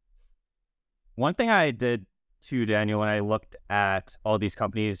 One thing I did too, Daniel, when I looked at all these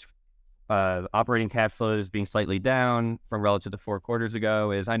companies, operating cash flows being slightly down from relative to 4 quarters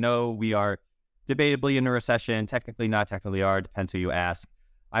ago, is I know we are debatably in a recession, technically not, technically are, depends who you ask.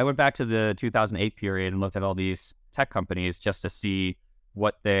 I went back to the 2008 period and looked at all these tech companies just to see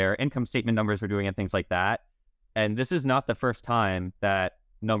what their income statement numbers were doing and things like that. And this is not the first time that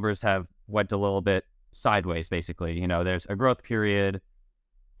numbers have went a little bit sideways, basically. You know, there's a growth period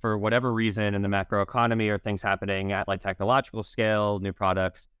for whatever reason in the macro economy or things happening at like technological scale, new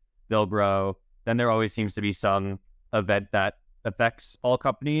products, they'll grow. Then there always seems to be some event that affects all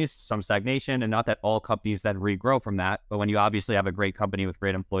companies, some stagnation, and not that all companies then regrow from that. But when you obviously have a great company with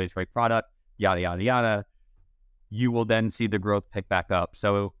great employees, great product, yada, yada, yada, you will then see the growth pick back up.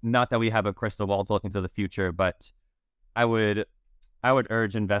 So not that we have a crystal ball to look into the future, but I would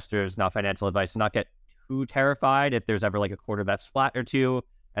urge investors, not financial advice, to not get too terrified if there's ever like a quarter that's flat or two.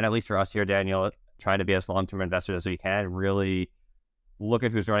 And at least for us here, Daniel, trying to be as long-term investors as we can, really look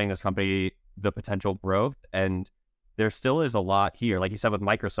at who's running this company, the potential growth. And there still is a lot here. Like you said with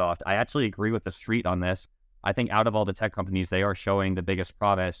Microsoft, I actually agree with the street on this. I think out of all the tech companies, they are showing the biggest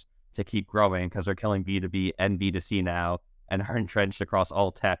promise to keep growing because they're killing B2B and B2C now and are entrenched across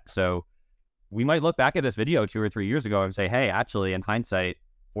all tech. So we might look back at this video 2 or 3 years ago and say, hey, actually, in hindsight,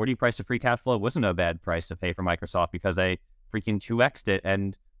 40 price to free cash flow wasn't a bad price to pay for Microsoft because they freaking 2x'd it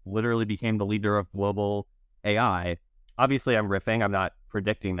and literally became the leader of global AI. Obviously, I'm riffing. I'm not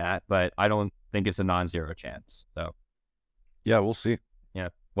predicting that, but I don't think it's a non-zero chance. So, yeah, we'll see. Yeah,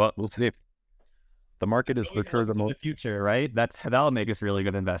 well, we'll see. The market is for sure the most future, right? That'll make us really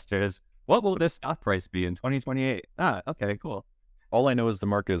good investors. What will this stock price be in 2028? Okay, cool. All I know is the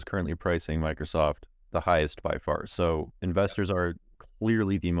market is currently pricing Microsoft the highest by far. So investors are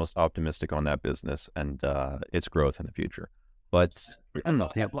clearly the most optimistic on that business and its growth in the future. But I don't know.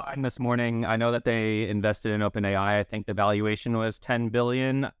 This morning, I know that they invested in OpenAI. I think the valuation was $10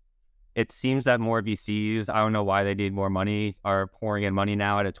 billion. It seems that more VCs, I don't know why they need more money, are pouring in money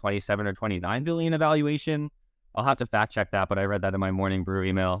now at a 27 or 29 billion evaluation. I'll have to fact check that, but I read that in my morning brew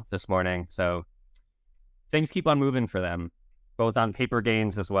email this morning. So things keep on moving for them, both on paper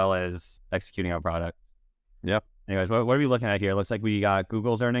gains as well as executing on product. Yep. Anyways, what are we looking at here? Looks like we got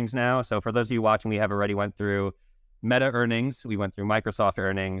Google's earnings now. So for those of you watching, we have already went through Meta earnings. We went through Microsoft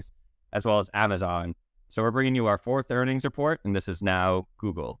earnings, as well as Amazon. So we're bringing you our 4th earnings report, and this is now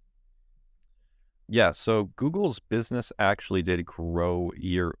Google. Yeah, so Google's business actually did grow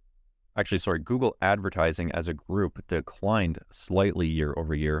Google advertising as a group declined slightly year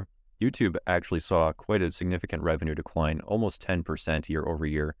over year. YouTube actually saw quite a significant revenue decline, almost 10% year over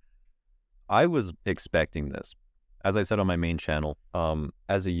year. I was expecting this. As I said on my main channel,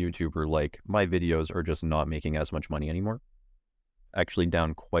 as a YouTuber, like my videos are just not making as much money anymore. Actually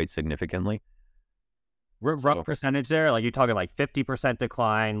down quite significantly. Rough percentage there? Like you're talking like 50%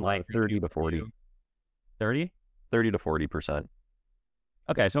 decline, like 30 to 40. 30? 30 to 40%.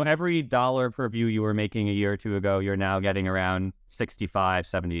 Okay, so every dollar per view you were making a year or two ago, you're now getting around 65,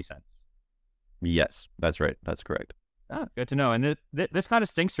 70 cents. Yes, that's right. That's correct. Good to know. And this kind of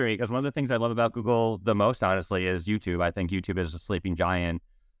stinks for me because one of the things I love about Google the most, honestly, is YouTube. I think YouTube is a sleeping giant.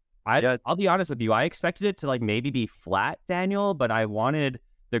 I'll be honest with you. I expected it to like maybe be flat, Daniel, but I wanted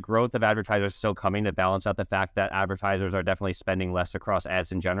the growth of advertisers still coming to balance out the fact that advertisers are definitely spending less across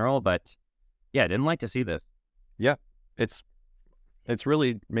ads in general. But yeah, I didn't like to see this. Yeah, it's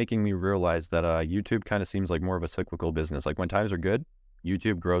really making me realize that YouTube kind of seems like more of a cyclical business. Like when times are good,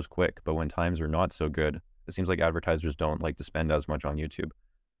 YouTube grows quick, but when times are not so good, it seems like advertisers don't like to spend as much on YouTube.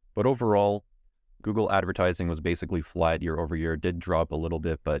 But overall, Google advertising was basically flat year over year. It did drop a little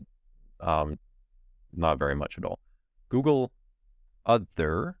bit, but not very much at all. Google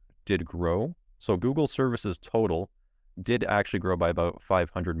Other did grow. So Google Services total did actually grow by about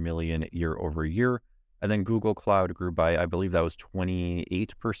 500 million year over year. And then Google Cloud grew by, I believe that was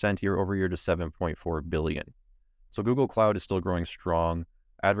 28% year over year to 7.4 billion. So Google Cloud is still growing strong.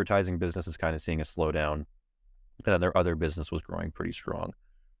 Advertising business is kind of seeing a slowdown. And then their other business was growing pretty strong.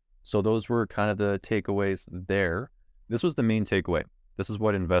 So those were kind of the takeaways there. This was the main takeaway. This is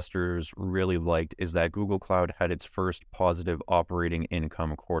what investors really liked, is that Google Cloud had its first positive operating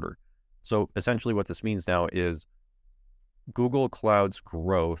income quarter. So essentially what this means now is Google Cloud's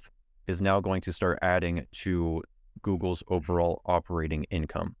growth is now going to start adding to Google's overall operating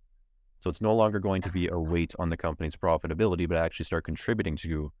income. So it's no longer going to be a weight on the company's profitability, but actually start contributing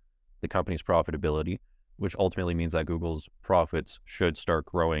to the company's profitability, which ultimately means that Google's profits should start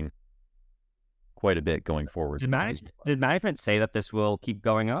growing quite a bit going forward. Did management say that this will keep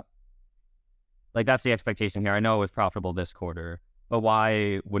going up? Like, that's the expectation here. I know it was profitable this quarter, but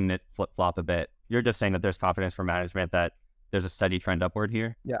why wouldn't it flip-flop a bit? You're just saying that there's confidence from management that there's a steady trend upward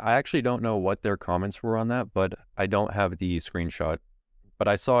here? Yeah, I actually don't know what their comments were on that, but I don't have the screenshot. But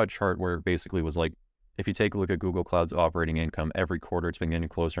I saw a chart where it basically was like, if you take a look at Google Cloud's operating income, every quarter it's been getting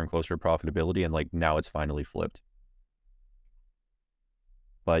closer and closer to profitability, and like now it's finally flipped.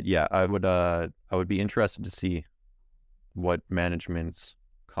 But yeah, I would be interested to see what management's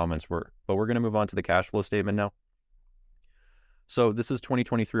comments were. But we're going to move on to the cash flow statement now. So this is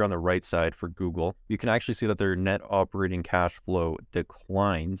 2023 on the right side for Google. You can actually see that their net operating cash flow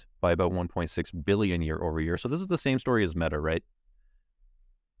declined by about 1.6 billion year over year. So this is the same story as Meta, right?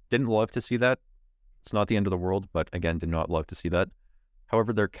 Didn't love to see that. It's not the end of the world, but again, did not love to see that.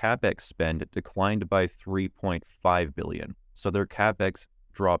 However, their CapEx spend declined by 3.5 billion. So their CapEx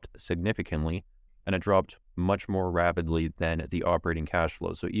dropped significantly, and it dropped much more rapidly than the operating cash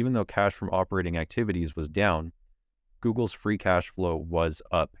flow. So even though cash from operating activities was down, Google's free cash flow was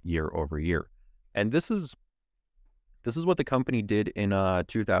up year over year. And this is what the company did in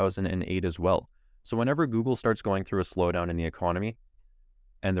 2008 as well. So whenever Google starts going through a slowdown in the economy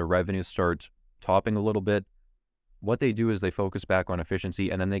and their revenues start topping a little bit, what they do is they focus back on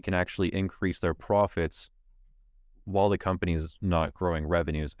efficiency, and then they can actually increase their profits while the company is not growing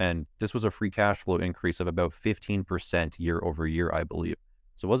revenues. And this was a free cash flow increase of about 15% year over year, I believe.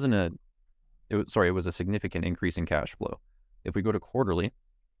 So it was a significant increase in cash flow. If we go to quarterly,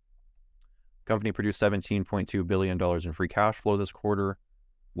 the company produced $17.2 billion in free cash flow this quarter.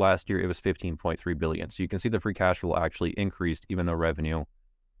 Last year, it was $15.3 billion. So you can see the free cash flow actually increased, even though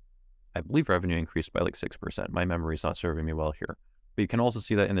I believe revenue increased by like 6%. My memory is not serving me well here. But you can also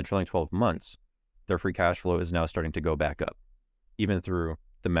see that in the trailing 12 months, their free cash flow is now starting to go back up, even through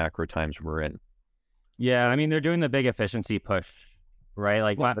the macro times we're in. Yeah, I mean, they're doing the big efficiency push, right?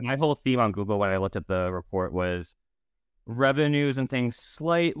 Like my whole theme on Google when I looked at the report was revenues and things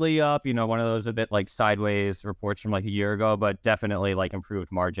slightly up, one of those a bit like sideways reports from like a year ago, but definitely like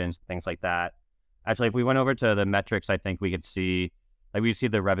improved margins, things like that. Actually, if we went over to the metrics, I think we could see, like we'd see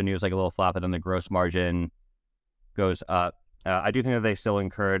the revenues like a little flat, but then the gross margin goes up. I do think that they still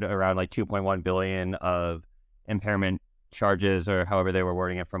incurred around like 2.1 billion of impairment charges, or however they were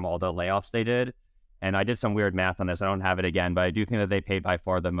wording it, from all the layoffs they did. And I did some weird math on this. I don't have it again, but I do think that they paid by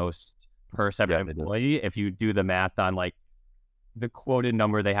far the most per separate employee. If you do the math on like the quoted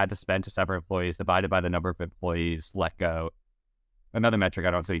number they had to spend to separate employees divided by the number of employees let go. Another metric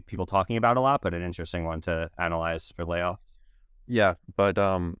I don't see people talking about a lot, but an interesting one to analyze for layoffs. Yeah, but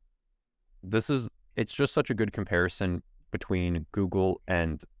it's just such a good comparison between Google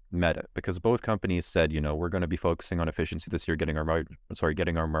and Meta, because both companies said, we're going to be focusing on efficiency this year, getting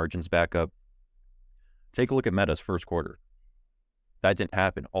our margins back up. Take a look at Meta's first quarter. That didn't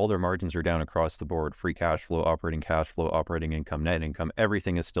happen. All their margins are down across the board. Free cash flow, operating income, net income,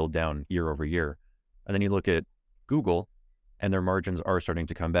 everything is still down year over year. And then you look at Google, and their margins are starting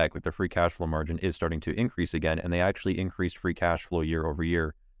to come back. Like their free cash flow margin is starting to increase again, and they actually increased free cash flow year over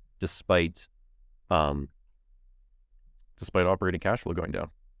year, despite operating cash flow going down.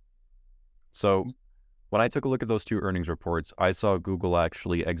 So when I took a look at those two earnings reports, I saw Google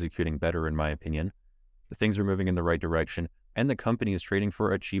actually executing better, in my opinion. The things are moving in the right direction, and the company is trading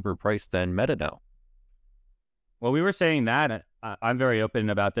for a cheaper price than Meta now. Well, we were saying that. I'm very open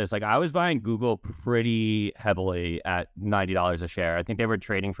about this. Like, I was buying Google pretty heavily at $90 a share. I think they were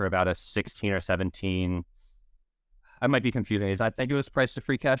trading for about a 16 or 17. I might be confusing. I think it was price to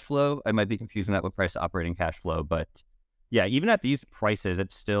free cash flow. I might be confusing that with price to operating cash flow. But yeah, even at these prices,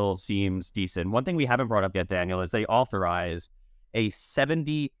 it still seems decent. One thing we haven't brought up yet, Daniel, is they authorize a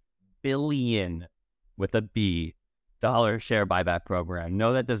 $70 billion with a B share buyback program.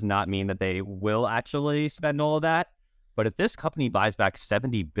 No, that does not mean that they will actually spend all of that. But if this company buys back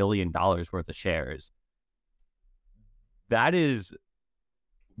 $70 billion worth of shares, that is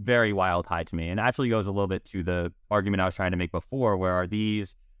very wild high to me. And actually goes a little bit to the argument I was trying to make before, where are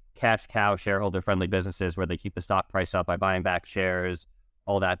these cash cow shareholder friendly businesses where they keep the stock price up by buying back shares,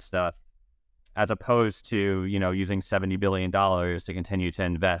 all that stuff, as opposed to, using $70 billion to continue to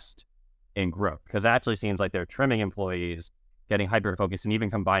invest in growth, because it actually seems like they're trimming employees, getting hyper-focused, and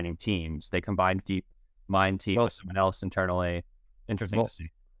even combining teams. They combined DeepMind team with someone else internally. Interesting to see.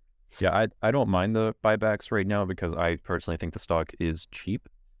 Yeah, I don't mind the buybacks right now because I personally think the stock is cheap.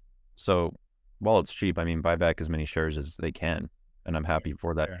 So while it's cheap, I mean, buy back as many shares as they can. and I'm happy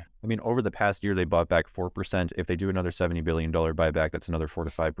for that. Sure. I mean, over the past year, they bought back 4%. If they do another $70 billion buyback, that's another 4 to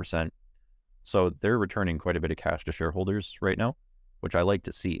 5%. So they're returning quite a bit of cash to shareholders right now, which I like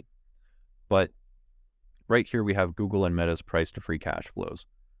to see. But right here, we have Google and Meta's price to free cash flows.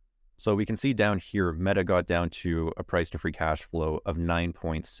 So we can see down here, Meta got down to a price to free cash flow of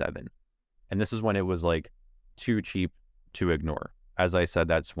 9.7. And this is when it was like too cheap to ignore. As I said,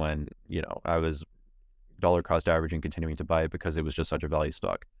 that's when, I was dollar cost averaging, continuing to buy it because it was just such a value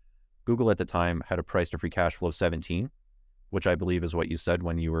stock. Google at the time had a price to free cash flow of 17, which I believe is what you said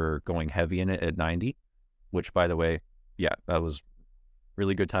when you were going heavy in it at 90, which, by the way, yeah, that was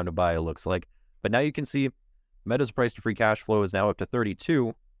really good time to buy, it looks like. But now you can see Meta's price to free cash flow is now up to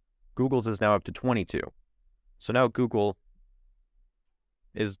 32. Google's is now up to 22. So now Google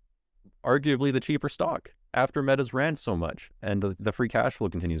is arguably the cheaper stock after Meta's ran so much and the free cash flow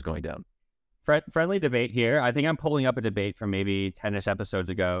continues going down. Friendly debate here. I think I'm pulling up a debate from maybe 10-ish episodes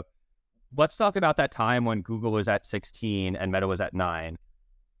ago. Let's talk about that time when Google was at 16 and Meta was at 9.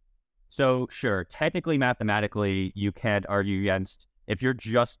 So sure, technically, mathematically, you can't argue against, if you're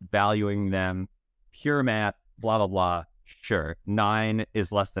just valuing them, pure math, blah, blah, blah, sure, 9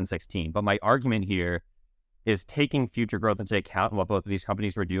 is less than 16. But my argument here is taking future growth into account and what both of these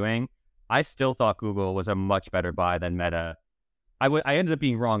companies were doing. I still thought Google was a much better buy than Meta. I ended up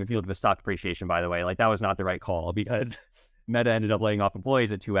being wrong if you look at the stock appreciation, by the way. Like, that was not the right call because Meta ended up laying off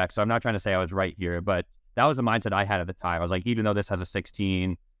employees at 2x. So I'm not trying to say I was right here, but that was the mindset I had at the time. I was like, even though this has a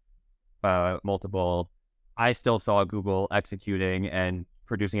 16 multiple, I still saw Google executing and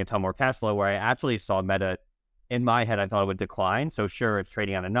producing a ton more cash flow, where I actually saw Meta, in my head, I thought it would decline. So sure, it's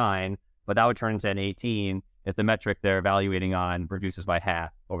trading on a 9, but that would turn into an 18 if the metric they're evaluating on reduces by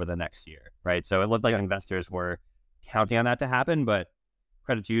half over the next year, right? So it looked like investors were counting on that to happen, but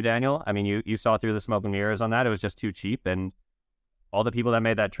credit to you, Daniel. I mean, you saw through the smoke and mirrors on that. It was just too cheap, and all the people that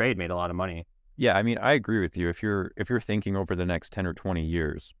made that trade made a lot of money. Yeah, I mean, I agree with you. If you're thinking over the next 10 or 20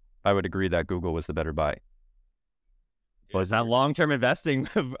 years, I would agree that Google was the better buy. Well, it's not long-term investing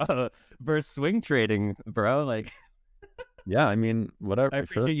versus swing trading, bro. Like, yeah, I mean, whatever. I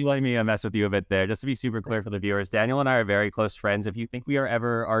appreciate you letting me mess with you a bit there. Just to be super clear for the viewers, Daniel and I are very close friends. If you think we are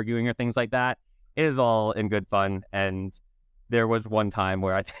ever arguing or things like that, it is all in good fun. And there was one time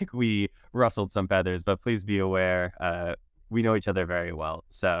where I think we rustled some feathers, but please be aware, we know each other very well.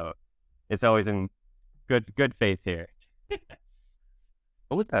 So it's always in good faith here.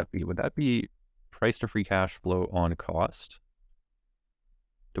 What would that be? Would that be price to free cash flow on cost?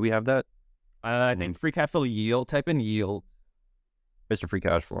 Do we have that? I think free cash flow yield. Type in yield. Price to free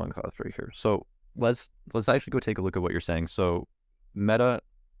cash flow on cost right here. So let's actually go take a look at what you're saying. So Meta,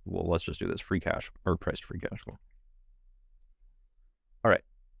 well, let's just do this, free cash or price to free cash flow. All right.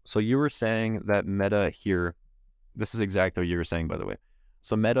 So you were saying that Meta here, this is exactly what you were saying, by the way.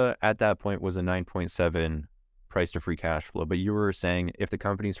 So Meta at that point was a 9.7 price to free cash flow, but you were saying if the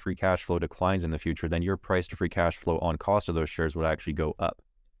company's free cash flow declines in the future, then your price to free cash flow on cost of those shares would actually go up.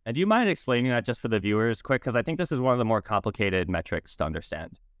 And do you mind explaining that just for the viewers quick? Because I think this is one of the more complicated metrics to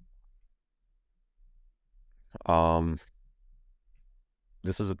understand.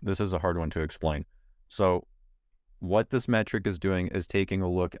 This is a hard one to explain. So what this metric is doing is taking a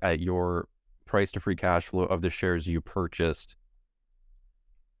look at your price to free cash flow of the shares you purchased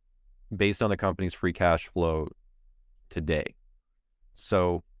based on the company's free cash flow today.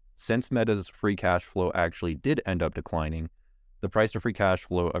 So since Meta's free cash flow actually did end up declining, the price to free cash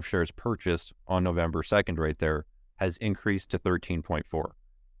flow of shares purchased on November 2nd right there has increased to 13.4.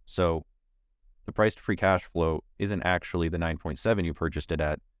 So the price to free cash flow isn't actually the 9.7 you purchased it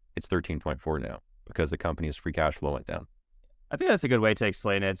at, it's 13.4 now because the company's free cash flow went down. I think that's a good way to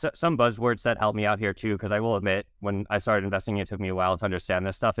explain it. Some buzzwords that help me out here too, because I will admit, when I started investing, it took me a while to understand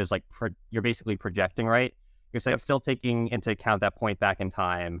this stuff, is like you're basically projecting, right? You're saying, still taking into account that point back in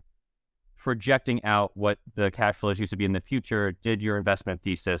time, projecting out what the cash flows used to be in the future. Did your investment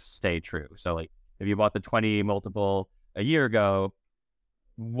thesis stay true? So like if you bought the 20 multiple a year ago,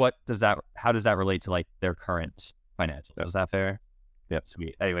 how does that relate to like their current financials? Is that fair? Yep.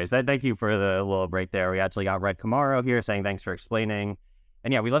 Sweet. Anyways, thank you for the little break there. We actually got Red Camaro here saying thanks for explaining.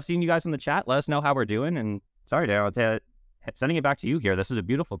 And yeah, we love seeing you guys in the chat. Let us know how we're doing. And sorry, Darryl, sending it back to you here. This is a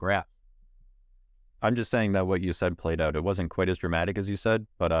beautiful graph. I'm just saying that what you said played out. It wasn't quite as dramatic as you said,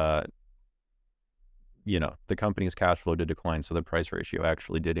 but the company's cash flow did decline, so the price ratio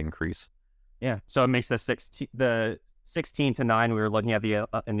actually did increase. Yeah. So it makes the 16 to 9 we were looking at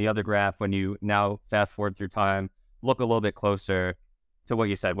in the other graph, when you now fast forward through time, look a little bit closer to what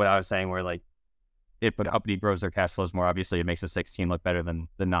you said, what I was saying, where like if a company grows their cash flows more, obviously it makes the 16 look better than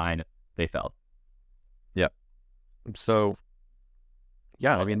the 9 they felt. Yeah. So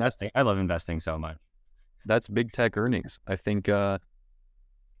Yeah, I mean I love investing so much. that's big tech earnings. I think we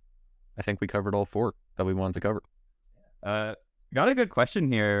covered all four that we wanted to cover. Got a good question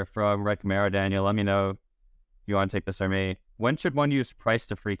here from Red Camaro, Daniel. Let me know if you want to take this or me. When should one use price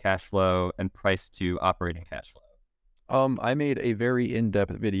to free cash flow and price to operating cash flow? I made a very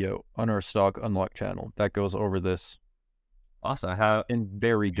in-depth video on our Stock Unlock channel that goes over this Awesome. How in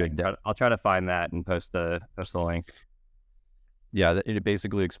very good depth. I'll try to find that and post the link. Yeah, it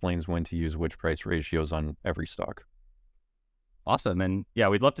basically explains when to use which price ratios on every stock. Awesome. And yeah,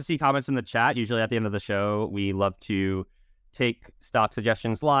 we'd love to see comments in the chat. Usually at the end of the show, we love to take stock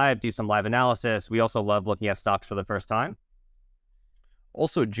suggestions live, do some live analysis. We also love looking at stocks for the first time.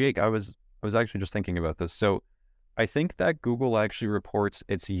 Also, Jake, I was actually just thinking about this. So I think that Google actually reports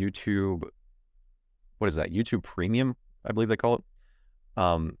its YouTube, what is that? YouTube Premium, I believe they call it.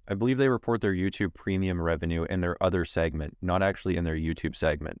 I believe they report their YouTube Premium revenue in their other segment, not actually in their YouTube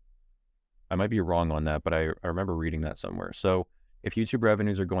segment. I might be wrong on that, but I remember reading that somewhere. So if YouTube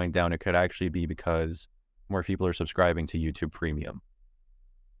revenues are going down, it could actually be because more people are subscribing to YouTube Premium.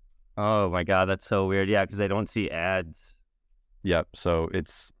 Oh my God, that's so weird. Yeah, because they don't see ads. Yep. So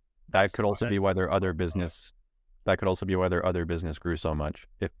that could also be why their other business grew so much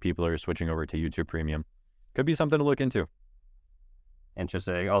if people are switching over to YouTube Premium. Could be something to look into.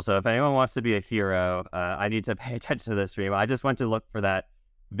 Interesting. Also, if anyone wants to be a hero, I need to pay attention to this stream. I just went to look for that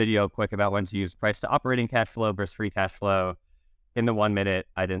video quick about when to use price to operating cash flow versus free cash flow. In the 1 minute,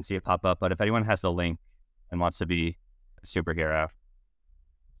 I didn't see it pop up, but if anyone has the link and wants to be a superhero,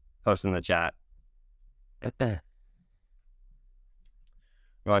 post in the chat. You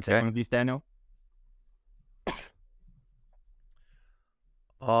want to take one of these, Daniel?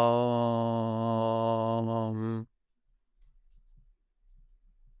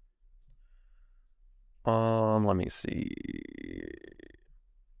 Let me see.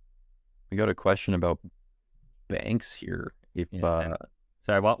 We got a question about banks here.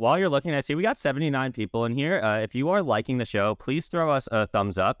 Sorry, while you're looking, I see we got 79 people in here. If you are liking the show, please throw us a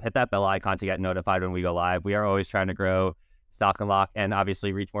thumbs up. Hit that bell icon to get notified when we go live. We are always trying to grow Stock Unlock and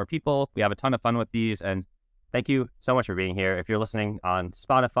obviously reach more people. We have a ton of fun with these, and thank you so much for being here. If you're listening on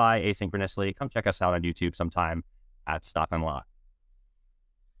Spotify asynchronously, come check us out on YouTube sometime at Stock Unlock.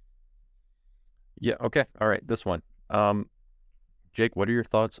 Yeah, okay. All right, this one. Jake, what are your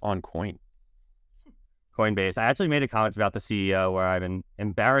thoughts on Coinbase? I actually made a comment about the CEO where I've been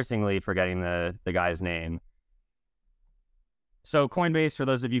embarrassingly forgetting the guy's name. So Coinbase, for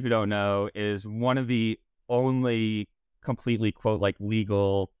those of you who don't know, is one of the only completely, quote, like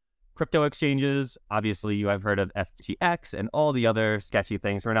legal crypto exchanges. Obviously, you have heard of FTX and all the other sketchy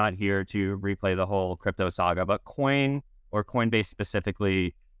things. We're not here to replay the whole crypto saga, but Coinbase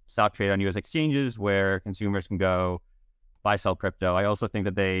specifically, stock trade on U.S. exchanges where consumers can go buy, sell crypto. I also think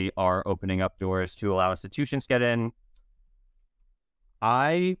that they are opening up doors to allow institutions get in.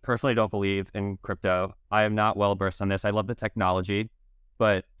 I personally don't believe in crypto. I am not well versed on this. I love the technology,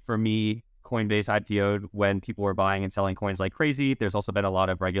 but for me, Coinbase IPO'd when people were buying and selling coins like crazy. There's also been a lot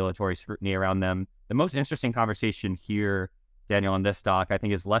of regulatory scrutiny around them. The most interesting conversation here, Daniel, on this stock, I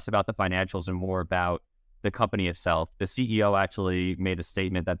think is less about the financials and more about the company itself. The CEO actually made a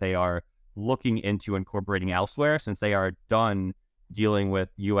statement that they are looking into incorporating elsewhere since they are done dealing with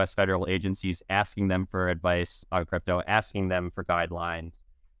U.S. federal agencies, asking them for advice on crypto, asking them for guidelines.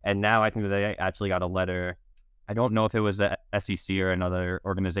 And now I think that they actually got a letter. I don't know if it was the SEC or another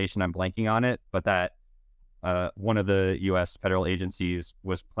organization, I'm blanking on it, but that one of the U.S. federal agencies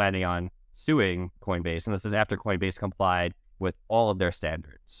was planning on suing Coinbase. And this is after Coinbase complied with all of their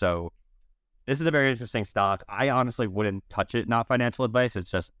standards. So this is a very interesting stock. I honestly wouldn't touch it, not financial advice. It's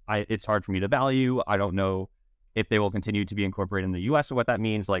just, it's hard for me to value. I don't know if they will continue to be incorporated in the U.S. or what that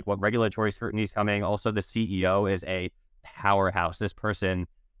means, like what regulatory scrutiny is coming. Also, the CEO is a powerhouse. This person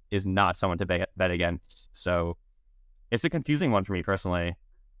is not someone to bet against. So it's a confusing one for me personally.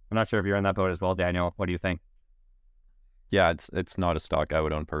 I'm not sure if you're in that boat as well, Daniel. What do you think? Yeah, it's not a stock I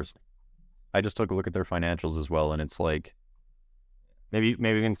would own personally. I just took a look at their financials as well, and it's like, Maybe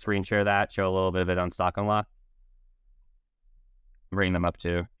we can screen share that, show a little bit of it on Stock Unlock. Bring them up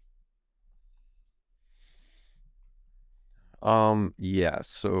too. Yeah,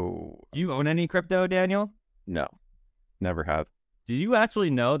 so... Do you own any crypto, Daniel? No, never have. Do you actually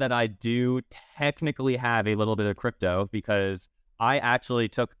know that I do technically have a little bit of crypto because I actually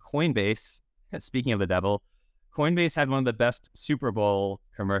took Coinbase, speaking of the devil, Coinbase had one of the best Super Bowl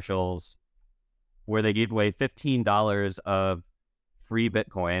commercials where they gave away $15 of free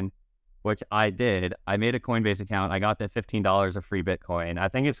Bitcoin, which I did. I made a Coinbase account. I got the $15 of free Bitcoin. I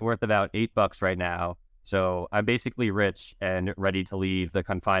think it's worth about $8 right now. So I'm basically rich and ready to leave the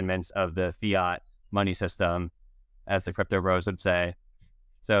confinements of the fiat money system, as the crypto bros would say.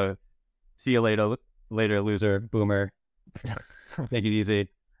 So see you later, loser, boomer. Take it easy.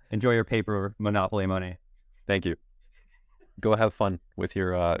 Enjoy your paper monopoly money. Thank you. Go have fun with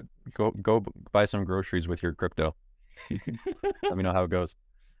your go buy some groceries with your crypto. Let me know how it goes.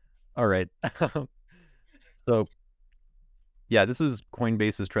 All right. So yeah, this is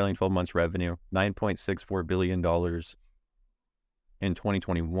Coinbase's trailing 12 months revenue, $9.64 billion in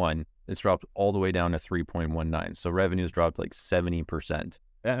 2021. It's dropped all the way down to 3.19. So revenue's dropped like 70%.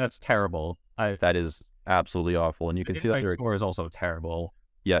 That's terrible. That is absolutely awful. And you can see that their score is also terrible.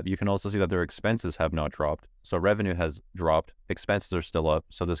 Yeah, you can also see that their expenses have not dropped. So revenue has dropped, expenses are still up.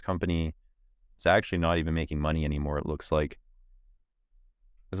 So this company is actually not even making money anymore, it looks like.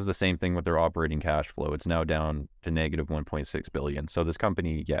 This is the same thing with their operating cash flow. It's now down to negative 1.6 billion. So this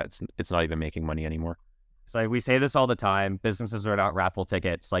company, yeah, it's not even making money anymore. So we say this all the time. Businesses are not raffle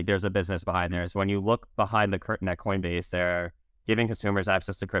tickets. Like there's a business behind there. So when you look behind the curtain at Coinbase, they're giving consumers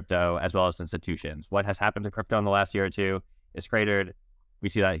access to crypto as well as institutions. What has happened to crypto in the last year or two is cratered. We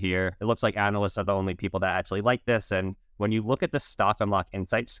see that here. It looks like analysts are the only people that actually like this. And when you look at the Stock Unlock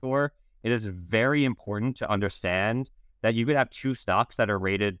Insight score, it is very important to understand that you could have two stocks that are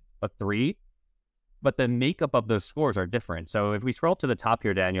rated a 3, but the makeup of those scores are different. So if we scroll up to the top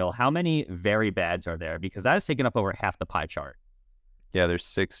here, Daniel, how many very bads are there? Because that has taken up over half the pie chart. Yeah, there's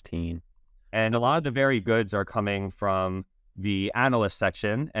 16. And a lot of the very goods are coming from the analyst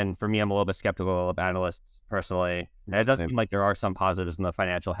section. And for me, I'm a little bit skeptical of analysts personally. And it does seem like there are some positives in the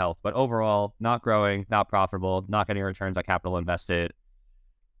financial health, but overall, not growing, not profitable, not getting returns on capital invested,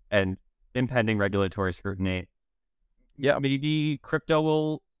 and impending regulatory scrutiny. Yeah, maybe crypto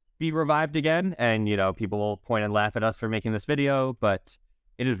will be revived again, and people will point and laugh at us for making this video, but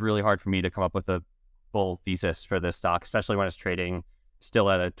it is really hard for me to come up with a full thesis for this stock, especially when it's trading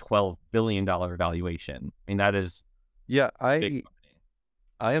still at a $12 billion valuation. I mean, that is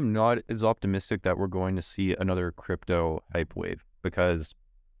I am not as optimistic that we're going to see another crypto hype wave, because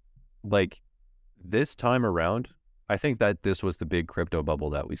like this time around, I think that this was the big crypto bubble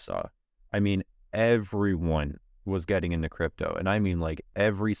that we saw. I mean, everyone was getting into crypto. And I mean, like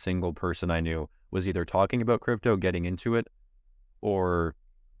every single person I knew was either talking about crypto, getting into it, or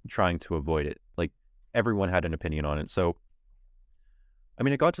trying to avoid it. Like everyone had an opinion on it. So, I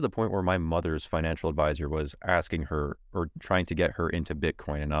mean, it got to the point where my mother's financial advisor was asking her or trying to get her into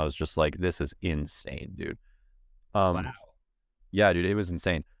Bitcoin. And I was just like, this is insane, dude. Wow. Yeah, dude, it was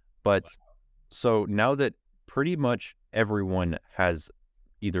insane. But so now that pretty much everyone has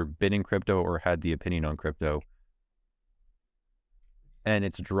either been in crypto or had the opinion on crypto, and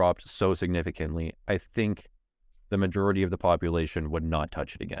it's dropped so significantly, I think the majority of the population would not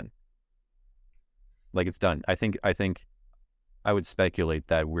touch it again. Like it's done. I think I would speculate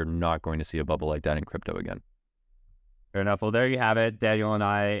that we're not going to see a bubble like that in crypto again. Fair enough. Well, there you have it. Daniel and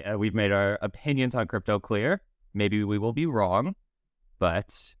I, we've made our opinions on crypto clear. Maybe we will be wrong,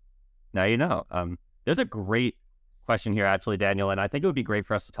 but now you know. There's a great question here, actually, Daniel, and I think it would be great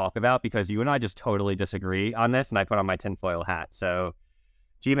for us to talk about because you and I just totally disagree on this, and I put on my tinfoil hat. So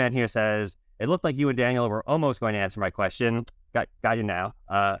G-Man here says, it looked like you and Daniel were almost going to answer my question. Got you now.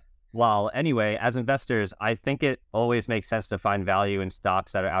 Lol. Anyway, as investors, I think it always makes sense to find value in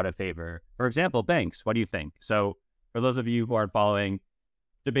stocks that are out of favor. For example, banks. What do you think? So for those of you who aren't following,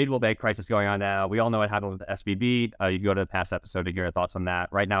 debatable bank crisis going on now. We all know what happened with the SVB. You can go to the past episode to hear our thoughts on that.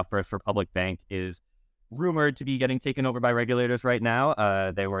 Right now, First Republic Bank is rumored to be getting taken over by regulators right now.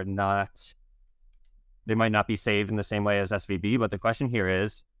 They might not be saved in the same way as SVB, but the question here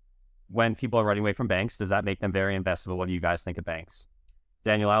is, when people are running away from banks, does that make them very investable? What do you guys think of banks?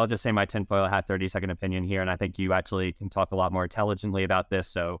 Daniel, I'll just say my tinfoil hat 30-second opinion here, and I think you actually can talk a lot more intelligently about this.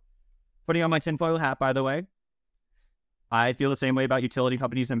 So putting on my tinfoil hat, by the way, I feel the same way about utility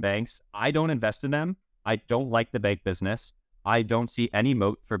companies and banks. I don't invest in them. I don't like the bank business. I don't see any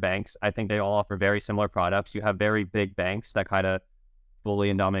moat for banks. I think they all offer very similar products. You have very big banks that kind of bully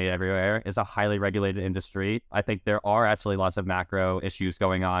and dominate everywhere. It's a highly regulated industry. I think there are actually lots of macro issues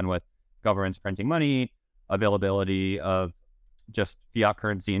going on with governments printing money, availability of just fiat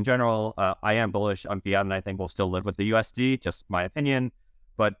currency in general. I am bullish on fiat, and I think we'll still live with the USD, just my opinion.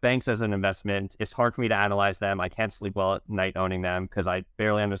 But banks as an investment, it's hard for me to analyze them. I can't sleep well at night owning them because I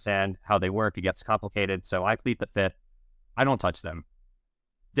barely understand how they work. It gets complicated. So I plead the fifth. I don't touch them.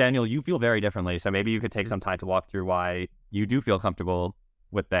 Daniel, you feel very differently. So maybe you could take some time to walk through why you do feel comfortable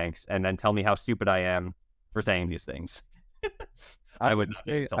with banks and then tell me how stupid I am for saying these things. I would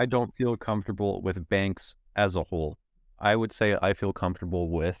say I don't feel comfortable with banks as a whole. I would say I feel comfortable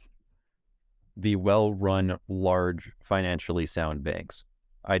with the well-run, large, financially sound banks.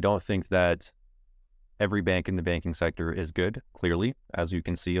 I don't think that every bank in the banking sector is good, clearly. As you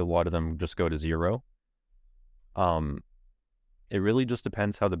can see, a lot of them just go to zero. Um, it really just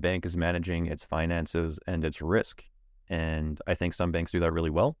depends how the bank is managing its finances and its risk. And I think some banks do that really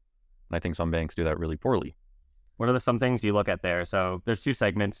well, and I think some banks do that really poorly. What are some things you look at there? So there's two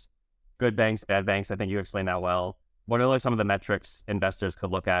segments, good banks, bad banks. I think you explained that well. What are like some of the metrics investors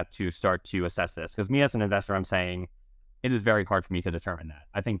could look at to start to assess this? Because me as an investor, I'm saying it is very hard for me to determine that.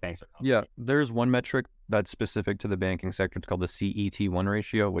 I think banks are complicated. Yeah, there's one metric that's specific to the banking sector. It's called the CET1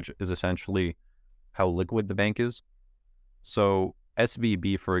 ratio, which is essentially how liquid the bank is. So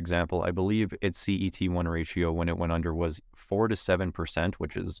SVB, for example, I believe its CET1 ratio when it went under was 4 to 7%,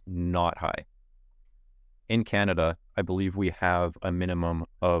 which is not high. In Canada, I believe we have a minimum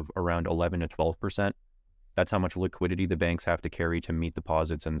of around 11 to 12%. That's how much liquidity the banks have to carry to meet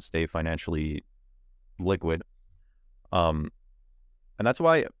deposits and stay financially liquid. And that's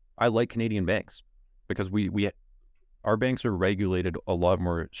why I like Canadian banks, because our banks are regulated a lot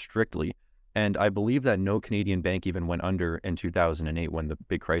more strictly. And I believe that no Canadian bank even went under in 2008 when the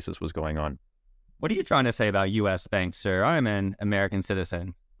big crisis was going on. What are you trying to say about U.S. banks, sir? I'm an American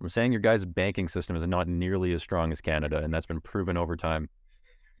citizen. I'm saying your guys' banking system is not nearly as strong as Canada, and that's been proven over time.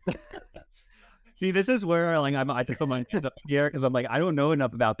 See, this is where like I just put my hands up here because I'm like, I don't know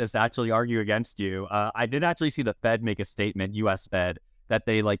enough about this to actually argue against you. I did actually see the Fed make a statement, U.S. Fed, that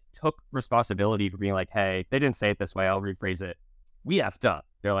they like took responsibility for being like, hey, they didn't say it this way. I'll rephrase it. We effed up.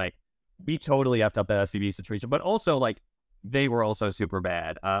 They're like, we totally effed up the SVB situation, but also like they were also super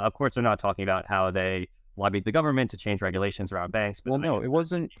bad. Of course, they're not talking about how they lobbied the government to change regulations around banks. But well, no, it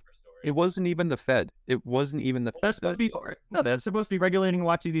wasn't. It wasn't even the Fed. It wasn't even the Fed. That's supposed to be, that's supposed to be regulating and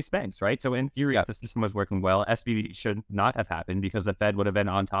watching these banks, right? So in theory, if the system was working well, SVB should not have happened because the Fed would have been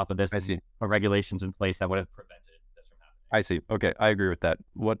on top of this. I see. Regulations in place that would have prevented this from happening. I see. Okay, I agree with that.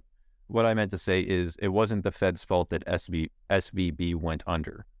 What I meant to say is it wasn't the Fed's fault that SVB went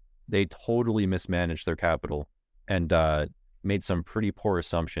under. They totally mismanaged their capital and made some pretty poor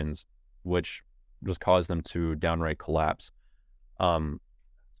assumptions, which just caused them to downright collapse.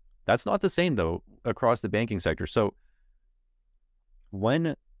 That's not the same, though, across the banking sector. So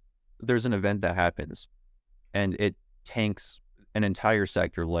when there's an event that happens and it tanks an entire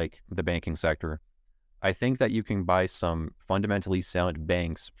sector like the banking sector, I think that you can buy some fundamentally sound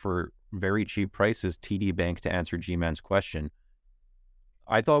banks for very cheap prices. TD Bank, to answer G-Man's question,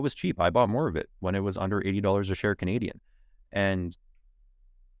 I thought it was cheap. I bought more of it when it was under $80 a share Canadian. And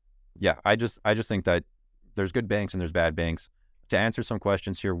yeah, I just think that there's good banks and there's bad banks. To answer some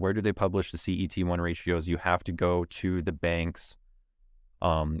questions here, where do they publish the CET1 ratios? You have to go to the bank's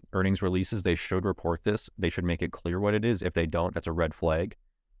earnings releases. They should report this. They should make it clear what it is. If they don't, that's a red flag.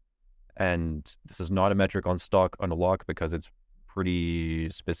 And this is not a metric on stock on a lock because it's pretty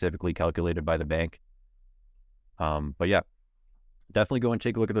specifically calculated by the bank. But yeah, definitely go and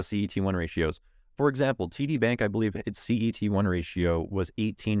take a look at the CET1 ratios. For example, TD Bank, I believe its CET1 ratio was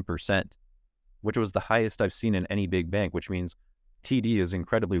 18%, which was the highest I've seen in any big bank, which means TD is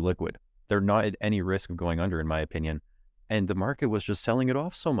incredibly liquid. They're not at any risk of going under, in my opinion. And the market was just selling it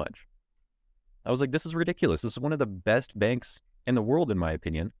off so much. I was like, this is ridiculous. This is one of the best banks in the world, in my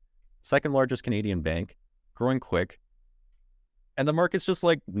opinion. Second largest Canadian bank, growing quick. And the market's just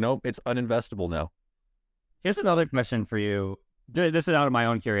like, nope, it's uninvestable now. Here's another question for you. This is out of my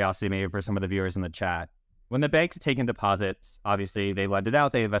own curiosity, maybe for some of the viewers in the chat. When the banks take in deposits, obviously they lend it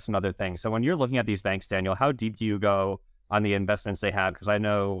out, they invest in other things. So when you're looking at these banks, Daniel, how deep do you go on the investments they have? Because I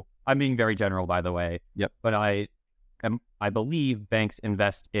know, I'm being very general, by the way. Yep. But I believe banks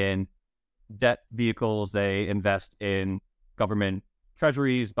invest in debt vehicles, they invest in government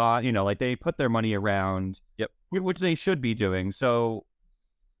treasuries, like they put their money around, yep, which they should be doing. So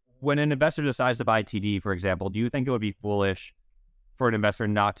when an investor decides to buy TD, for example, do you think it would be foolish for an investor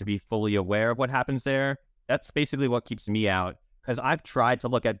not to be fully aware of what happens there? That's basically what keeps me out, because I've tried to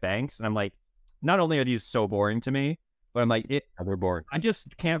look at banks and I'm like, not only are these so boring to me, but I'm like, they're boring. I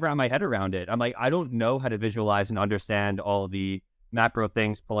just can't wrap my head around it. I'm like, I don't know how to visualize and understand all the macro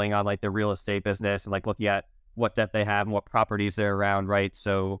things pulling on like the real estate business and like looking at what debt they have and what properties they're around, right?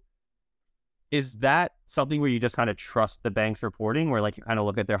 So is that something where you just kind of trust the bank's reporting, where like you kind of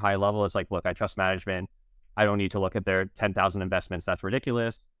look at their high level, it's like, look, I trust management, I don't need to look at their 10,000 investments, that's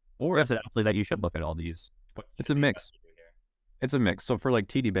ridiculous? Or is it actually that you should look at all these? It's a mix. It's a mix. So for like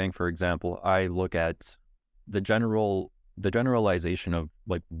TD Bank, for example, I look at the generalization of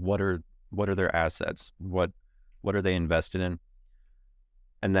like what are their assets, what are they invested in,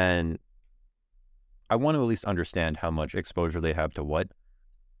 and then I want to at least understand how much exposure they have to what.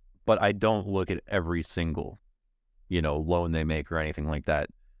 but I don't look at every single, loan they make or anything like that.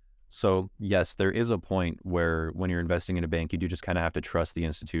 So yes, there is a point where when you're investing in a bank, you do just kind of have to trust the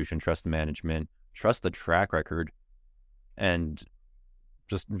institution, trust the management, trust the track record, and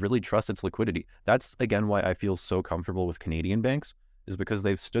just really trust its liquidity. That's again why I feel so comfortable with Canadian banks, is because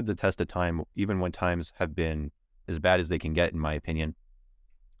they've stood the test of time, even when times have been as bad as they can get, in my opinion.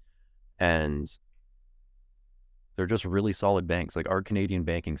 And they're just really solid banks. Like our Canadian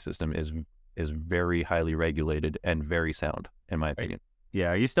banking system is very highly regulated and very sound, in my opinion.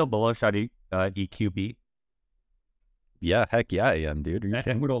 Yeah, are you still below EQB? Yeah, heck yeah, I am, dude.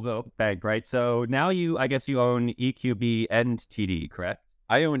 Equitable Bank, right? So now I guess you own EQB and TD, correct?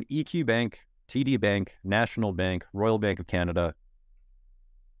 I own EQ Bank, TD Bank, National Bank, Royal Bank of Canada.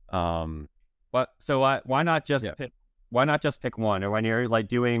 Why not just pick one? Or when you're like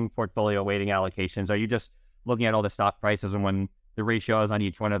doing portfolio weighting allocations, are you just looking at all the stock prices, and when the ratios on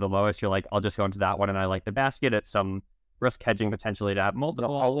each one are the lowest, you're like, I'll just go into that one, and I like the basket at some risk hedging potentially to have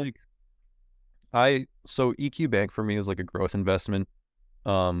multiple? So EQ Bank for me is like a growth investment.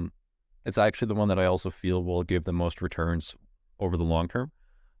 It's actually the one that I also feel will give the most returns over the long term.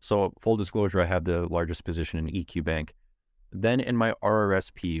 So full disclosure, I have the largest position in EQ Bank. Then in my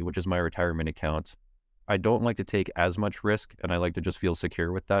RRSP, which is my retirement account, I don't like to take as much risk, and I like to just feel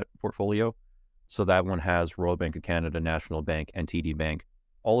secure with that portfolio. So that one has Royal Bank of Canada, National Bank, and TD Bank,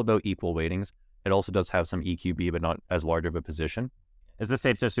 all about equal weightings. It also does have some EQB, but not as large of a position. Is it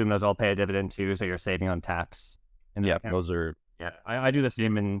safe to assume those all pay a dividend too, so you're saving on tax? Yeah, those are... Yeah, I do the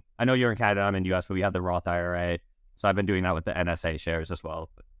same, and I know you're in Canada, I'm in US, but we have the Roth IRA, so I've been doing that with the NSA shares as well.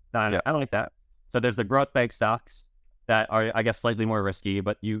 But I like that. So there's the growth bank stocks that are, I guess, slightly more risky,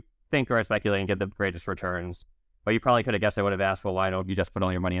 but you think or are speculating get the greatest returns. But you probably could have guessed I would have asked, well, why don't you just put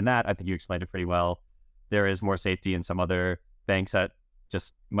all your money in that? I think you explained it pretty well. There is more safety in some other banks that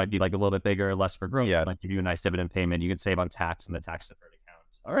just might be like a little bit bigger, less for growth. Yeah. Like give you a nice dividend payment. You can save on tax and the tax deferred account.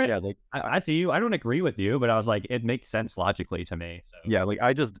 All right. Yeah, I see you. I don't agree with you, but I was like, it makes sense logically to me. So. Yeah,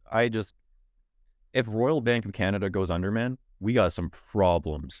 I just, if Royal Bank of Canada goes under, man, we got some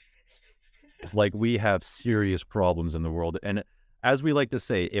problems. We have serious problems in the world. And as we like to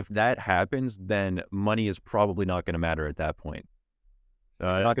say, if that happens, then money is probably not going to matter at that point.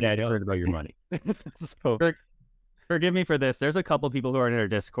 You're not going to be concerned about your money. So, forgive me for this. There's a couple people who are in our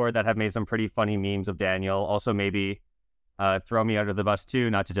Discord that have made some pretty funny memes of Daniel. Also, maybe throw me under the bus too,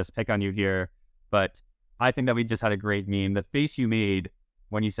 not to just pick on you here. But I think that we just had a great meme. The face you made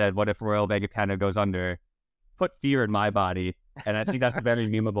when you said, what if Royal Bank of Canada goes under, put fear in my body. And I think that's very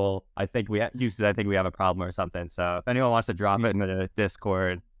memeable. I think we have a problem or something. So if anyone wants to drop it in the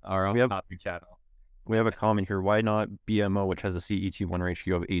Discord, our own topic channel. We have a comment here. Why not BMO, which has a CET1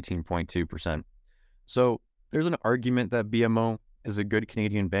 ratio of 18.2%? So there's an argument that BMO is a good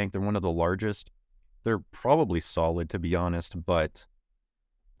Canadian bank. They're one of the largest. They're probably solid, to be honest. But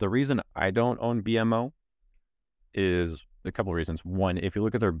the reason I don't own BMO is a couple of reasons. One, if you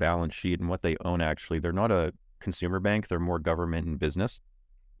look at their balance sheet and what they own, actually, they're not a consumer bank. They're more government and business.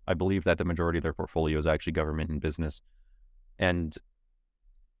 I believe that the majority of their portfolio is actually government and business. And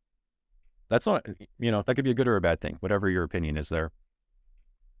that's not, that could be a good or a bad thing, whatever your opinion is there.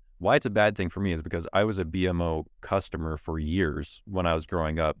 Why it's a bad thing for me is because I was a BMO customer for years when I was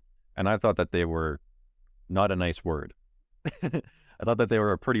growing up, and I thought that they were not a nice word. I thought that they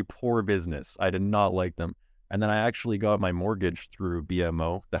were a pretty poor business. I did not like them. And then I actually got my mortgage through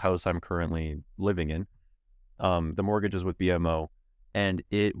BMO, the house I'm currently living in. The mortgage is with BMO, and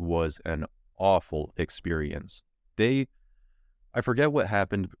it was an awful experience. I forget what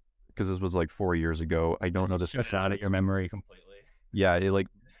happened because this was 4 years ago. I don't know this. Just out at your memory completely. Yeah,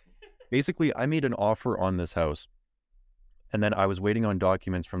 basically I made an offer on this house, and then I was waiting on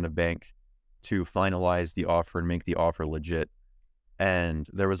documents from the bank to finalize the offer and make the offer legit. And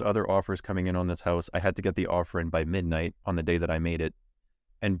there was other offers coming in on this house. I had to get the offer in by midnight on the day that I made it.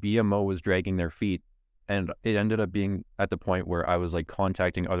 And BMO was dragging their feet. And it ended up being at the point where I was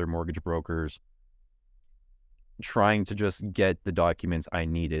contacting other mortgage brokers, trying to just get the documents I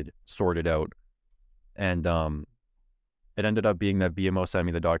needed sorted out. And it ended up being that BMO sent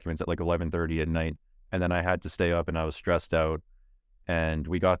me the documents at 11:30 at night. And then I had to stay up and I was stressed out. And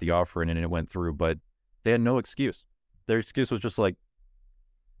we got the offer in and it went through, but they had no excuse. Their excuse was just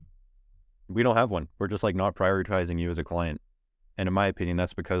we don't have one. We're just not prioritizing you as a client. And in my opinion,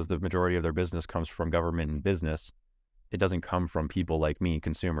 that's because the majority of their business comes from government and business. It doesn't come from people like me,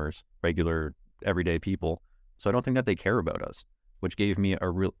 consumers, regular, everyday people. So I don't think that they care about us, which gave me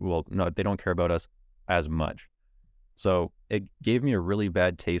no, they don't care about us as much. So it gave me a really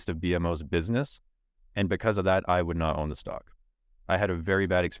bad taste of BMO's business. And because of that, I would not own the stock. I had a very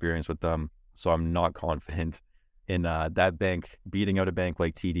bad experience with them, so I'm not confident in that bank beating out a bank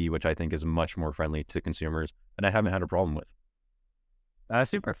like TD, which I think is much more friendly to consumers, and I haven't had a problem with.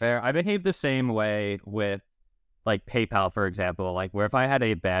 Super fair. I behave the same way with like PayPal, for example, like where if I had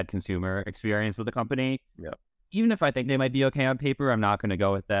a bad consumer experience with the company, Yeah. even if I think they might be okay on paper, I'm not going to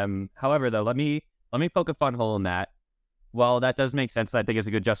go with them. However, though, let me poke a fun hole in that. While that does make sense, I think it's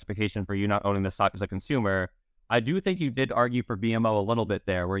a good justification for you not owning the stock as a consumer. I do think you did argue for BMO a little bit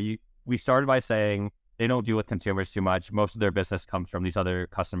there, where we started by saying they don't deal with consumers too much. Most of their business comes from these other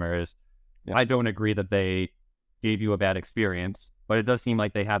customers. Yeah. I don't agree that they gave you a bad experience, but it does seem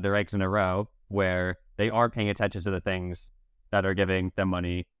like they have their eggs in a row where they are paying attention to the things that are giving them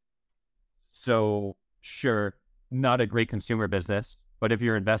money. So sure, not a great consumer business, but if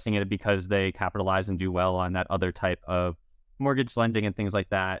you're investing in it because they capitalize and do well on that other type of mortgage lending and things like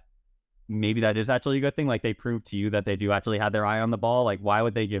that, maybe that is actually a good thing. Like they prove to you that they do actually have their eye on the ball. Like why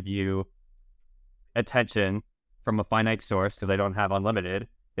would they give you attention from a finite source because they don't have unlimited?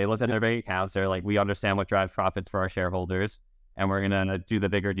 They look at their bank accounts. They're like, we understand what drives profits for our shareholders, and we're going to do the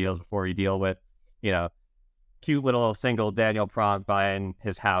bigger deals before we deal with, cute little single Daniel Pronk buying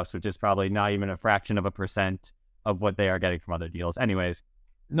his house, which is probably not even a fraction of a percent of what they are getting from other deals. Anyways,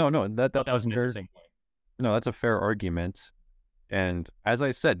 No, that was an interesting point. No, that's a fair argument. And as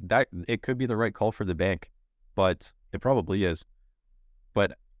I said, that it could be the right call for the bank, but it probably is.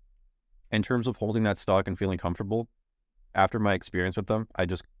 But in terms of holding that stock and feeling comfortable, after my experience with them, I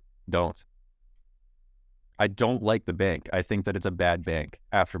just don't. I don't like the bank. I think that it's a bad bank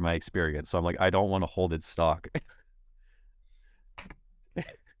after my experience. So I'm like, I don't want to hold its stock.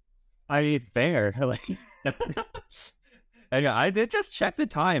 I mean, fair. Like, and I did just check the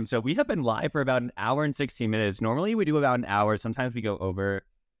time. So we have been live for about an hour and 16 minutes. Normally we do about an hour. Sometimes we go over.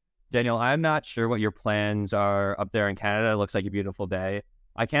 Daniel, I'm not sure what your plans are up there in Canada. It looks like a beautiful day.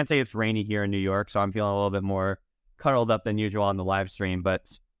 I can't say it's rainy here in New York, so I'm feeling a little bit more cuddled up than usual on the live stream.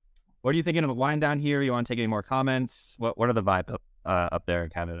 But what are you thinking of wine down here? You want to take any more comments? What are the vibes up there in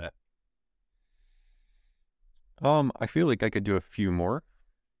Canada? I feel like I could do a few more.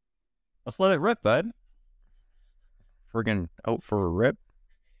 Let's let it rip, bud. Friggin' out for a rip.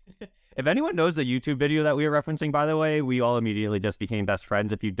 If anyone knows the YouTube video that we are referencing, by the way, we all immediately just became best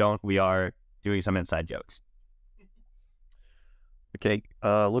friends. If you don't, we are doing some inside jokes. Okay,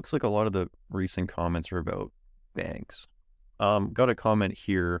 looks like a lot of the recent comments are about banks. Got a comment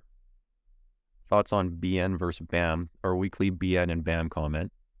here. Thoughts on BN versus BAM, or weekly BN and BAM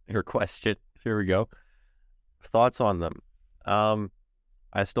comment. Your question. Here we go. Thoughts on them.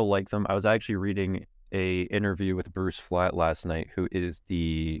 I still like them. I was actually reading a interview with Bruce Flatt last night, who is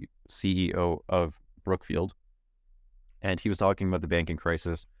the CEO of Brookfield, and he was talking about the banking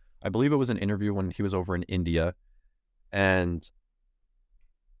crisis. I believe it was an interview when he was over in India, and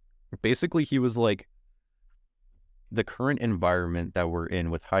basically he was like, the current environment that we're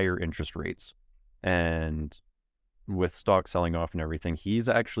in with higher interest rates and with stock selling off and everything, he's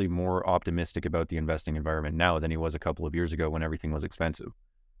actually more optimistic about the investing environment now than he was a couple of years ago when everything was expensive.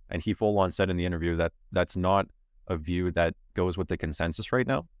 And he full on said in the interview that that's not a view that goes with the consensus right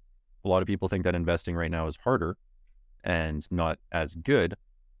now. A lot of people think that investing right now is harder and not as good,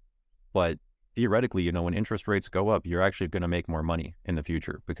 but theoretically, when interest rates go up, you're actually going to make more money in the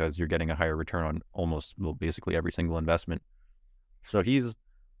future because you're getting a higher return on basically every single investment. So he's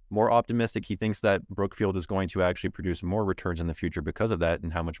more optimistic. He thinks that Brookfield is going to actually produce more returns in the future because of that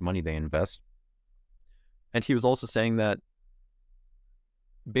and how much money they invest. And he was also saying that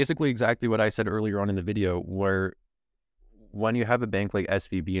basically exactly what I said earlier on in the video, where when you have a bank like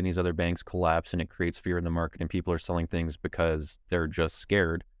SVB and these other banks collapse and it creates fear in the market and people are selling things because they're just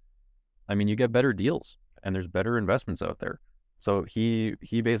scared, I mean, you get better deals and there's better investments out there. So he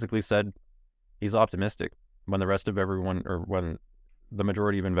basically said he's optimistic when the rest of everyone, or when the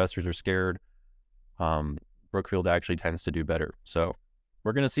majority of investors are scared. Brookfield actually tends to do better. So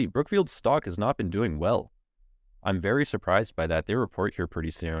we're going to see. Brookfield's stock has not been doing well. I'm very surprised by that. They report here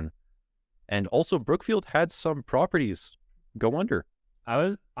pretty soon. And also Brookfield had some properties go under.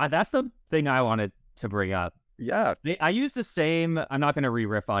 That's the thing I wanted to bring up. Yeah. I used the same, I'm not going to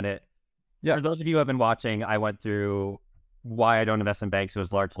re-riff on it. Yeah. For those of you who have been watching, I went through why I don't invest in banks. It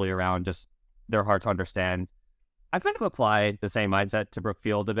was largely around just they're hard to understand. I kind of apply the same mindset to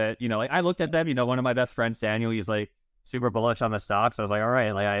Brookfield a bit. Like I looked at them, one of my best friends, Daniel, he's like super bullish on the stock. So I was like, all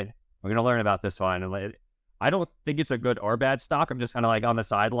right, like we're going to learn about this one. And like, I don't think it's a good or bad stock. I'm just kind of like on the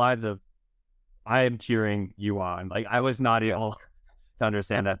sidelines of, I am cheering you on. Like I was not able to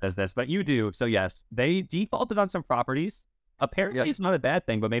understand that business, but you do. So yes, they defaulted on some properties. Apparently it's not a bad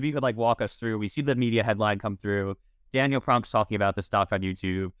thing, but maybe you could like walk us through. We see the media headline come through. Daniel Pronk's talking about the stock on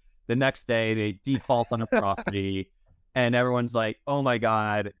YouTube. The next day, they default on a property, and everyone's like, "Oh my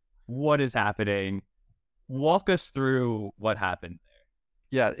god, what is happening?" Walk us through what happened.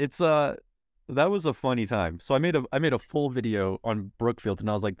 Yeah, it's that was a funny time. So I made a full video on Brookfield, and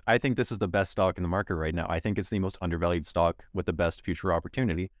I was like, I think this is the best stock in the market right now. I think it's the most undervalued stock with the best future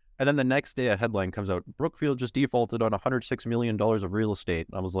opportunity. And then the next day, a headline comes out: Brookfield just defaulted on $106 million of real estate.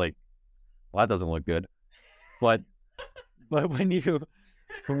 And I was like, well, that doesn't look good. But but when you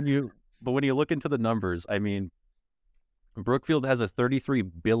when you look into the numbers, I mean, Brookfield has a $33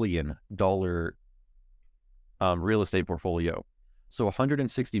 billion real estate portfolio. So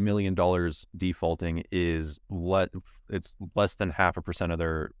 $160 million defaulting is it's less than 0.5% of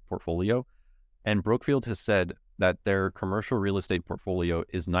their portfolio. And Brookfield has said that their commercial real estate portfolio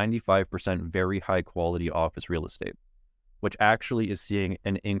is 95% very high quality office real estate, which actually is seeing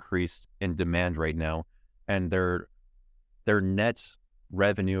an increase in demand right now. And their net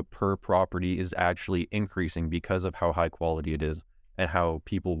revenue per property is actually increasing because of how high quality it is and how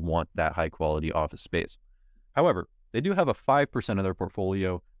people want that high quality office space. However, they do have a 5% of their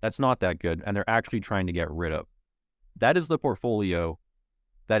portfolio that's not that good, and they're actually trying to get rid of. That is the portfolio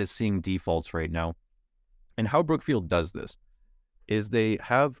that is seeing defaults right now. And how Brookfield does this is they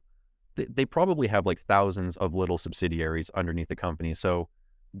probably have like thousands of little subsidiaries underneath the company. So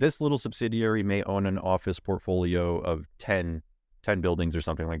this little subsidiary may own an office portfolio of 10 buildings or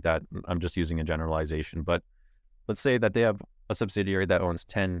something like that. I'm just using a generalization, but let's say that they have a subsidiary that owns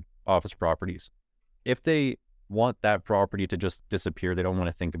 10 office properties. If they want that property to just disappear, they don't want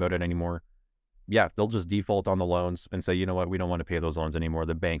to think about it anymore, yeah, they'll just default on the loans and say, you know what, we don't want to pay those loans anymore.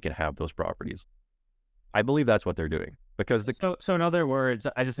 The bank can have those properties. I believe that's what they're doing because So in other words,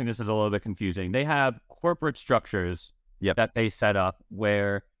 I just think this is a little bit confusing. They have corporate structures that they set up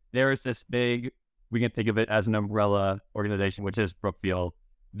where there is this big, we can think of it as an umbrella organization, which is Brookfield.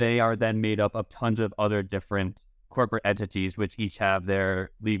 They are then made up of tons of other different corporate entities, which each have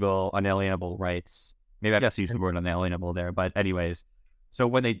their legal unalienable rights. Maybe I have to use the word unalienable there, but anyways. So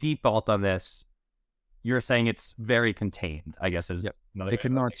when they default on this, you're saying it's very contained, I guess. Is It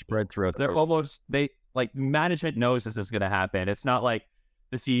cannot spread throughout. They're almost, like management knows this is going to happen. It's not like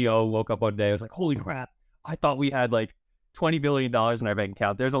the CEO woke up one day and was like, holy crap, I thought we had like $20 billion in our bank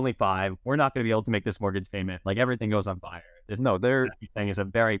account. There's only 5. We're not going to be able to make this mortgage payment. Like everything goes on fire. They're saying is a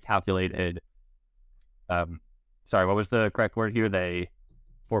very calculated, sorry, what was the correct word here? They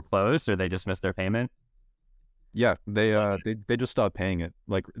foreclosed or they just missed their payment? Yeah, they just stopped paying it.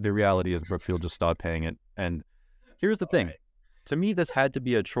 Like the reality is Brookfield just stopped paying it. And here's the thing. To me, this had to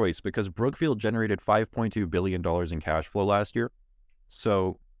be a choice because Brookfield generated $5.2 billion in cash flow last year.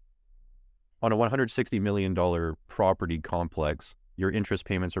 So on a $160 million property complex, your interest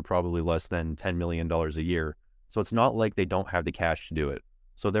payments are probably less than $10 million a year. So it's not like they don't have the cash to do it.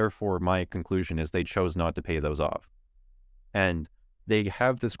 So therefore, my conclusion is they chose not to pay those off. And they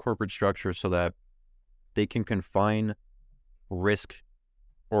have this corporate structure so that they can confine risk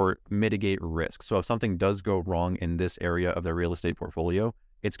or mitigate risk. So if something does go wrong in this area of their real estate portfolio,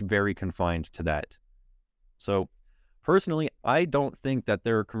 it's very confined to that. So personally, I don't think that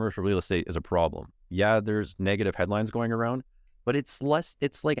their commercial real estate is a problem. Yeah, there's negative headlines going around, but it's like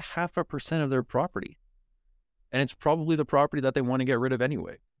 0.5% of their property. And it's probably the property that they want to get rid of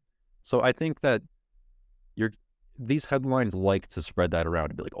anyway. So I think that these headlines like to spread that around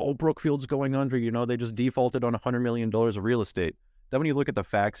and be like, oh, Brookfield's going under, they just defaulted on $100 million of real estate. Then when you look at the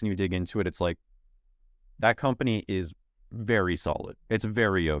facts and you dig into it, it's like, that company is very solid. It's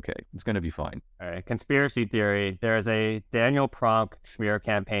very okay. It's going to be fine. All right. Conspiracy theory. There's a Daniel Pronk smear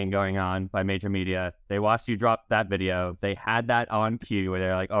campaign going on by major media. They watched you drop that video. They had that on cue where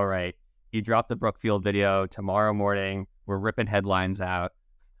they're like, all right, he dropped the Brookfield video tomorrow morning. We're ripping headlines out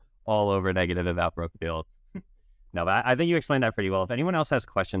all over negative about Brookfield. No, but I think you explained that pretty well. If anyone else has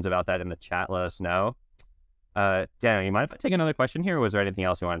questions about that in the chat, let us know. Daniel, you mind if I take another question here, or was there anything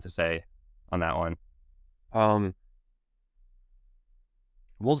else you wanted to say on that one?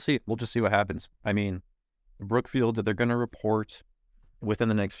 We'll see. We'll just see what happens. I mean, Brookfield, they're going to report within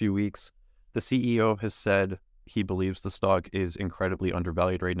the next few weeks. The CEO has said he believes the stock is incredibly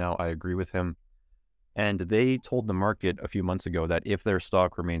undervalued right now. I agree with him. And they told the market a few months ago that if their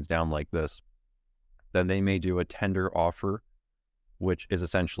stock remains down like this, then they may do a tender offer, which is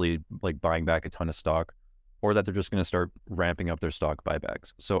essentially like buying back a ton of stock, or that they're just going to start ramping up their stock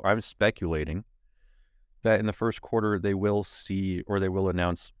buybacks. So I'm speculating that in the first quarter, they will see, or they will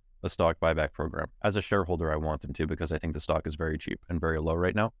announce a stock buyback program. As a shareholder, I want them to, because I think the stock is very cheap and very low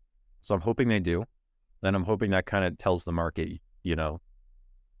right now. So I'm hoping they do. Then I'm hoping that kind of tells the market,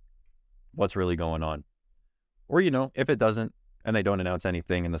 what's really going on. Or, if it doesn't and they don't announce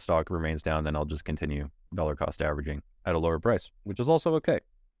anything and the stock remains down, then I'll just continue dollar cost averaging at a lower price, which is also okay.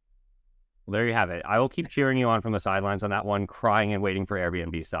 Well, there you have it. I will keep cheering you on from the sidelines on that one, crying and waiting for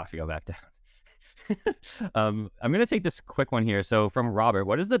Airbnb stock to go back down. I'm going to take this quick one here. So from Robert,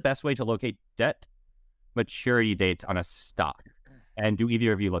 what is the best way to locate debt maturity dates on a stock? And do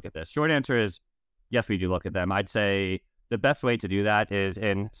either of you look at this? Short answer is yes, we do look at them. I'd say the best way to do that is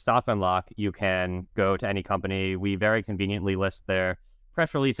in Stock Unlock. You can go to any company. We very conveniently list their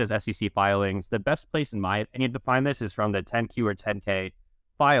press releases, SEC filings. The best place, in my opinion, to find this is from the 10Q or 10K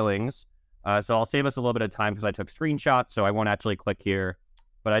filings. So I'll save us a little bit of time because I took screenshots, so I won't actually click here,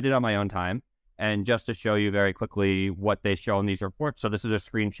 but I did on my own time. And just to show you very quickly what they show in these reports. So this is a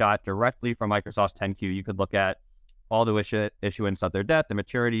screenshot directly from Microsoft's 10Q. You could look at all the issuance of their debt, the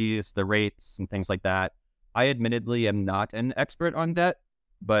maturities, the rates, and things like that. I admittedly am not an expert on debt,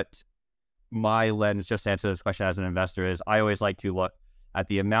 but my lens, just to answer this question as an investor, is I always like to look at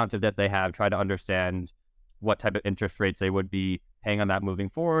the amount of debt they have, try to understand what type of interest rates they would be paying on that moving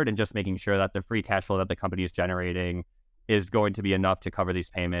forward, and just making sure that the free cash flow that the company is generating is going to be enough to cover these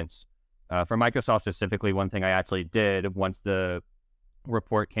payments. For Microsoft specifically, one thing I actually did once the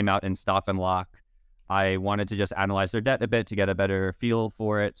report came out in Stock Unlock, I wanted to just analyze their debt a bit to get a better feel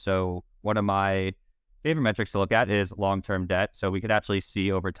for it. So one of my favorite metrics to look at is long-term debt. So we could actually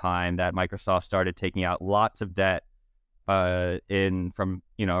see over time that Microsoft started taking out lots of debt from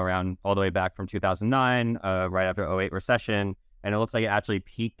around all the way back from 2009, right after 2008 recession. And it looks like it actually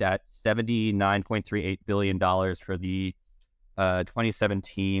peaked at $79.38 billion for the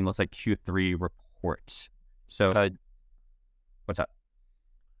 2017, looks like Q3 report. So what's up?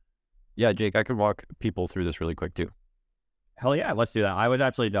 Yeah, Jake, I could walk people through this really quick too. Hell yeah, let's do that. I was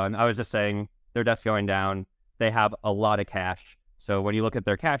actually done. I was just saying their debt's going down. They have a lot of cash. So when you look at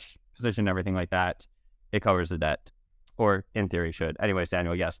their cash position and everything like that, it covers the debt, or in theory should. Anyways,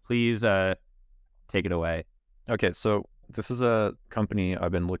 Daniel, yes, please take it away. Okay, so this is a company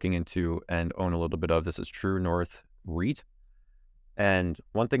I've been looking into and own a little bit of. This is True North REIT. And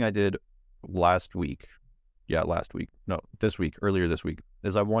one thing I did earlier this week,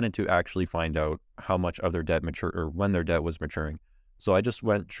 is I wanted to actually find out how much of their debt or when their debt was maturing. So I just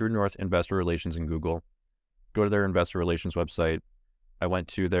went True North Investor Relations in Google, go to their investor relations website. I went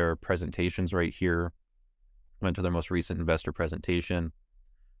to their presentations right here, went to their most recent investor presentation,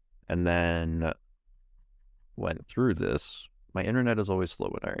 and then went through this. My internet is always slow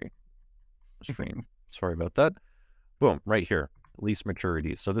when I stream. Sorry about that. Boom, right here, lease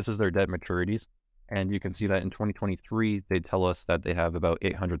maturities. So this is their debt maturities. And you can see that in 2023, they tell us that they have about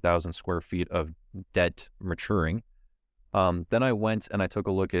 800,000 square feet of debt maturing. Then I went and I took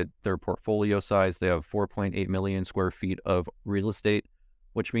a look at their portfolio size. They have 4.8 million square feet of real estate,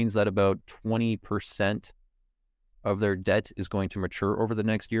 which means that about 20% of their debt is going to mature over the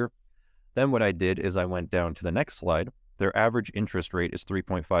next year. Then what I did is I went down to the next slide. Their average interest rate is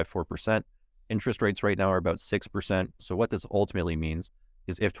 3.54%. Interest rates right now are about 6%. So what this ultimately means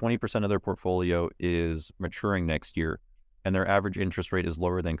is if 20% of their portfolio is maturing next year and their average interest rate is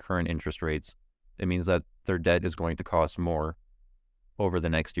lower than current interest rates, it means that their debt is going to cost more over the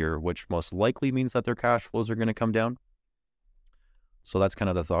next year, which most likely means that their cash flows are going to come down. So that's kind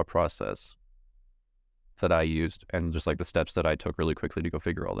of the thought process that I used, and just like the steps that I took really quickly to go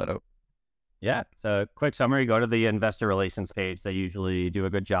figure all that out. Yeah. So quick summary, go to the investor relations page. They usually do a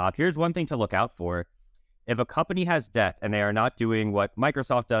good job. Here's one thing to look out for. If a company has debt and they are not doing what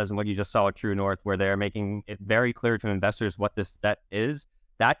Microsoft does and what you just saw at True North, where they're making it very clear to investors what this debt is,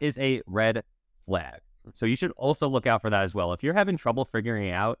 that is a red flag. So you should also look out for that as well. If you're having trouble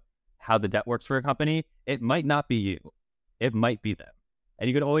figuring out how the debt works for a company, it might not be you. It might be them. And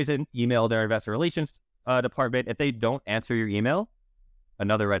you can always email their investor relations department. If they don't answer your email,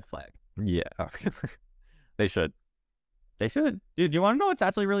 another red flag. Yeah, they should. They should. Dude, you want to know what's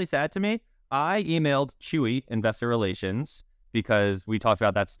actually really sad to me? I emailed Chewy Investor Relations because we talked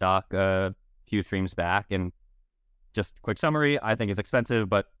about that stock a few streams back. And just quick summary, I think it's expensive,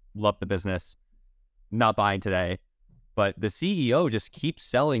 but love the business. Not buying today. But the CEO just keeps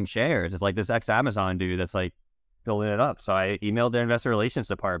selling shares. It's like this ex-Amazon dude that's like building it up. So I emailed their investor relations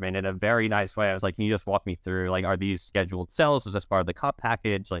department in a very nice way. I was like, can you just walk me through, like, are these scheduled sales? Is this part of the comp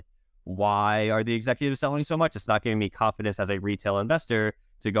package? Like, why are the executives selling so much? It's not giving me confidence as a retail investor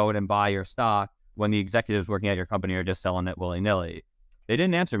to go in and buy your stock when the executives working at your company are just selling it willy-nilly. They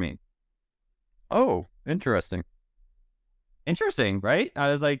didn't answer me. Oh, interesting. Interesting, right? I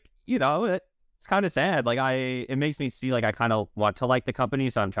was like, it's kind of sad. Like, it makes me see, like, I kind of want to like the company,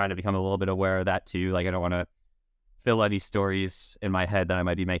 so I'm trying to become a little bit aware of that too. Like, I don't want to fill any stories in my head that I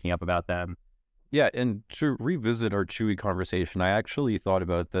might be making up about them. Yeah, and to revisit our Chewy conversation, I actually thought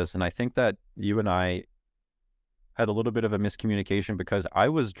about this, and I think that you and I had a little bit of a miscommunication because I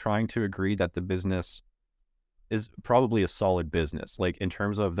was trying to agree that the business is probably a solid business, like in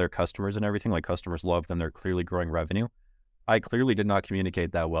terms of their customers and everything, like customers love them, they're clearly growing revenue. I clearly did not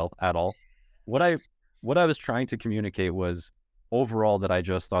communicate that well at all. What I what I was trying to communicate was overall that I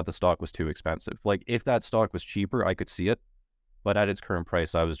just thought the stock was too expensive. Like if that stock was cheaper, I could see it, but at its current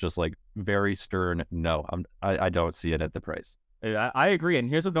price, I was just like very stern. No, I don't see it at the price. I agree, and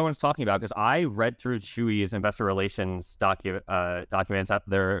here's what no one's talking about because I read through Chewy's investor relations documents at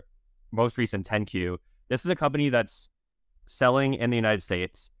their most recent 10Q. This is a company that's selling in the United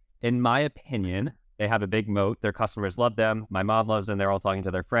States. In my opinion, they have a big moat. Their customers love them. My mom loves them. They're all talking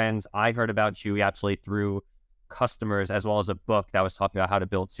to their friends. I heard about Chewy actually through customers as well as a book that was talking about how to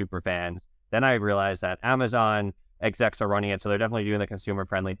build super fans. Then I realized that Amazon execs are running it, so they're definitely doing the consumer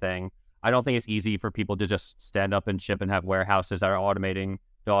friendly thing. I don't think it's easy for people to just stand up and ship and have warehouses that are automating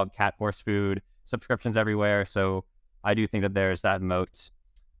dog, cat, horse food, subscriptions everywhere. So I do think that there's that moat.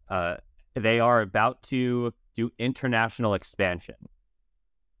 They are about to do international expansion.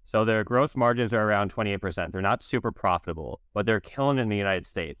 So their gross margins are around 28%. They're not super profitable, but they're killing it in the United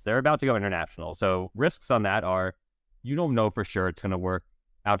States. They're about to go international. So risks on that are you don't know for sure it's going to work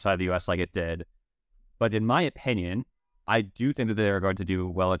outside the US like it did. But in my opinion, I do think that they are going to do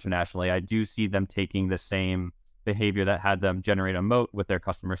well internationally. I do see them taking the same behavior that had them generate a moat with their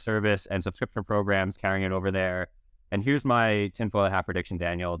customer service and subscription programs, carrying it over there. And here's my tinfoil hat prediction,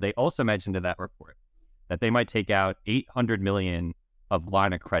 Daniel. They also mentioned in that report that they might take out $800 million of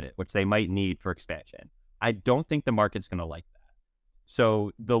line of credit, which they might need for expansion. I don't think the market's going to like that.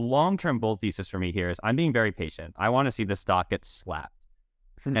 So the long-term bull thesis for me here is I'm being very patient. I want to see the stock get slapped.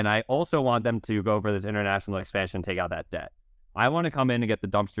 And I also want them to go over this international expansion, take out that debt. I want to come in and get the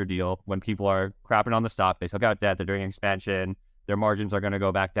dumpster deal when people are crapping on the stock. They took out debt, they're doing expansion, their margins are going to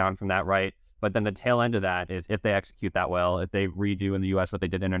go back down from that, right? But then the tail end of that is if they execute that well, if they redo in the US what they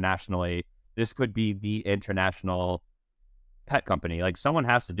did internationally, this could be the international pet company. Like someone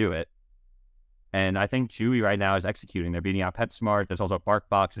has to do it. And I think Chewy right now is executing. They're beating out PetSmart. There's also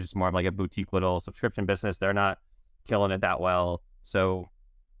BarkBox, which is more of like a boutique little subscription business. They're not killing it that well. So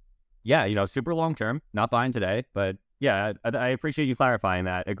yeah, super long term, not buying today, but yeah, I appreciate you clarifying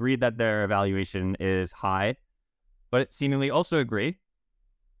that. Agreed that their evaluation is high, but seemingly also agree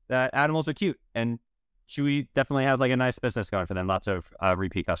that animals are cute and Chewy definitely has like a nice business going for them. Lots of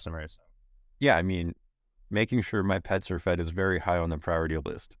repeat customers. Yeah, I mean, making sure my pets are fed is very high on the priority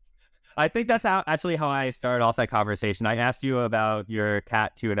list. I think that's actually how I started off that conversation. I asked you about your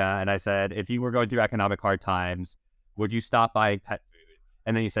cat Tuna, and I said, if you were going through economic hard times, would you stop buying pet?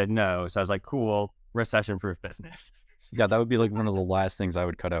 And then you said no. So I was like, cool, recession-proof business. Yeah, that would be like one of the last things I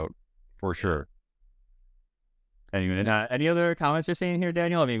would cut out for sure. Anyway, any other comments you're seeing here,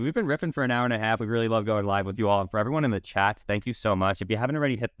 Daniel? I mean, we've been riffing for an hour and a half. We really love going live with you all. And for everyone in the chat, thank you so much. If you haven't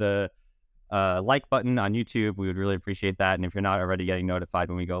already hit the like button on YouTube, we would really appreciate that. And if you're not already getting notified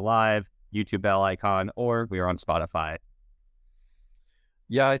when we go live, YouTube bell icon, or we are on Spotify.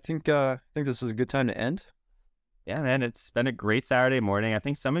 Yeah, I think this is a good time to end. Yeah, man, it's been a great Saturday morning. I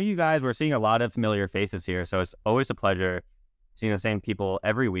think some of you guys, we're seeing a lot of familiar faces here, so it's always a pleasure seeing the same people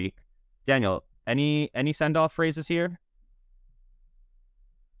every week. Daniel, any send-off phrases here?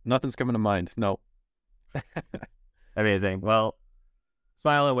 Nothing's coming to mind. No. Amazing. Well,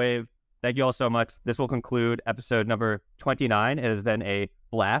 smile and wave. Thank you all so much. This will conclude episode number 29. It has been a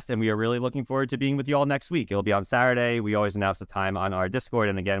blast, and we are really looking forward to being with you all next week. It'll be on Saturday. We always announce the time on our Discord,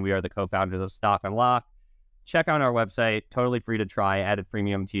 and again, we are the co-founders of Stock Unlock. Check out our website, totally free to try, added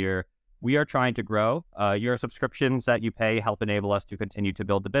premium tier. We are trying to grow. Your subscriptions that you pay help enable us to continue to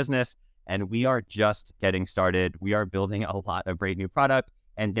build the business, and we are just getting started. We are building a lot of great new product,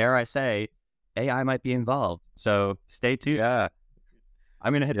 and dare I say, AI might be involved. So stay tuned. Yeah.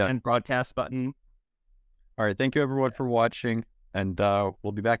 I'm going to hit the end broadcast button. All right. Thank you, everyone, for watching, and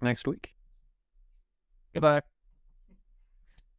we'll be back next week. Goodbye.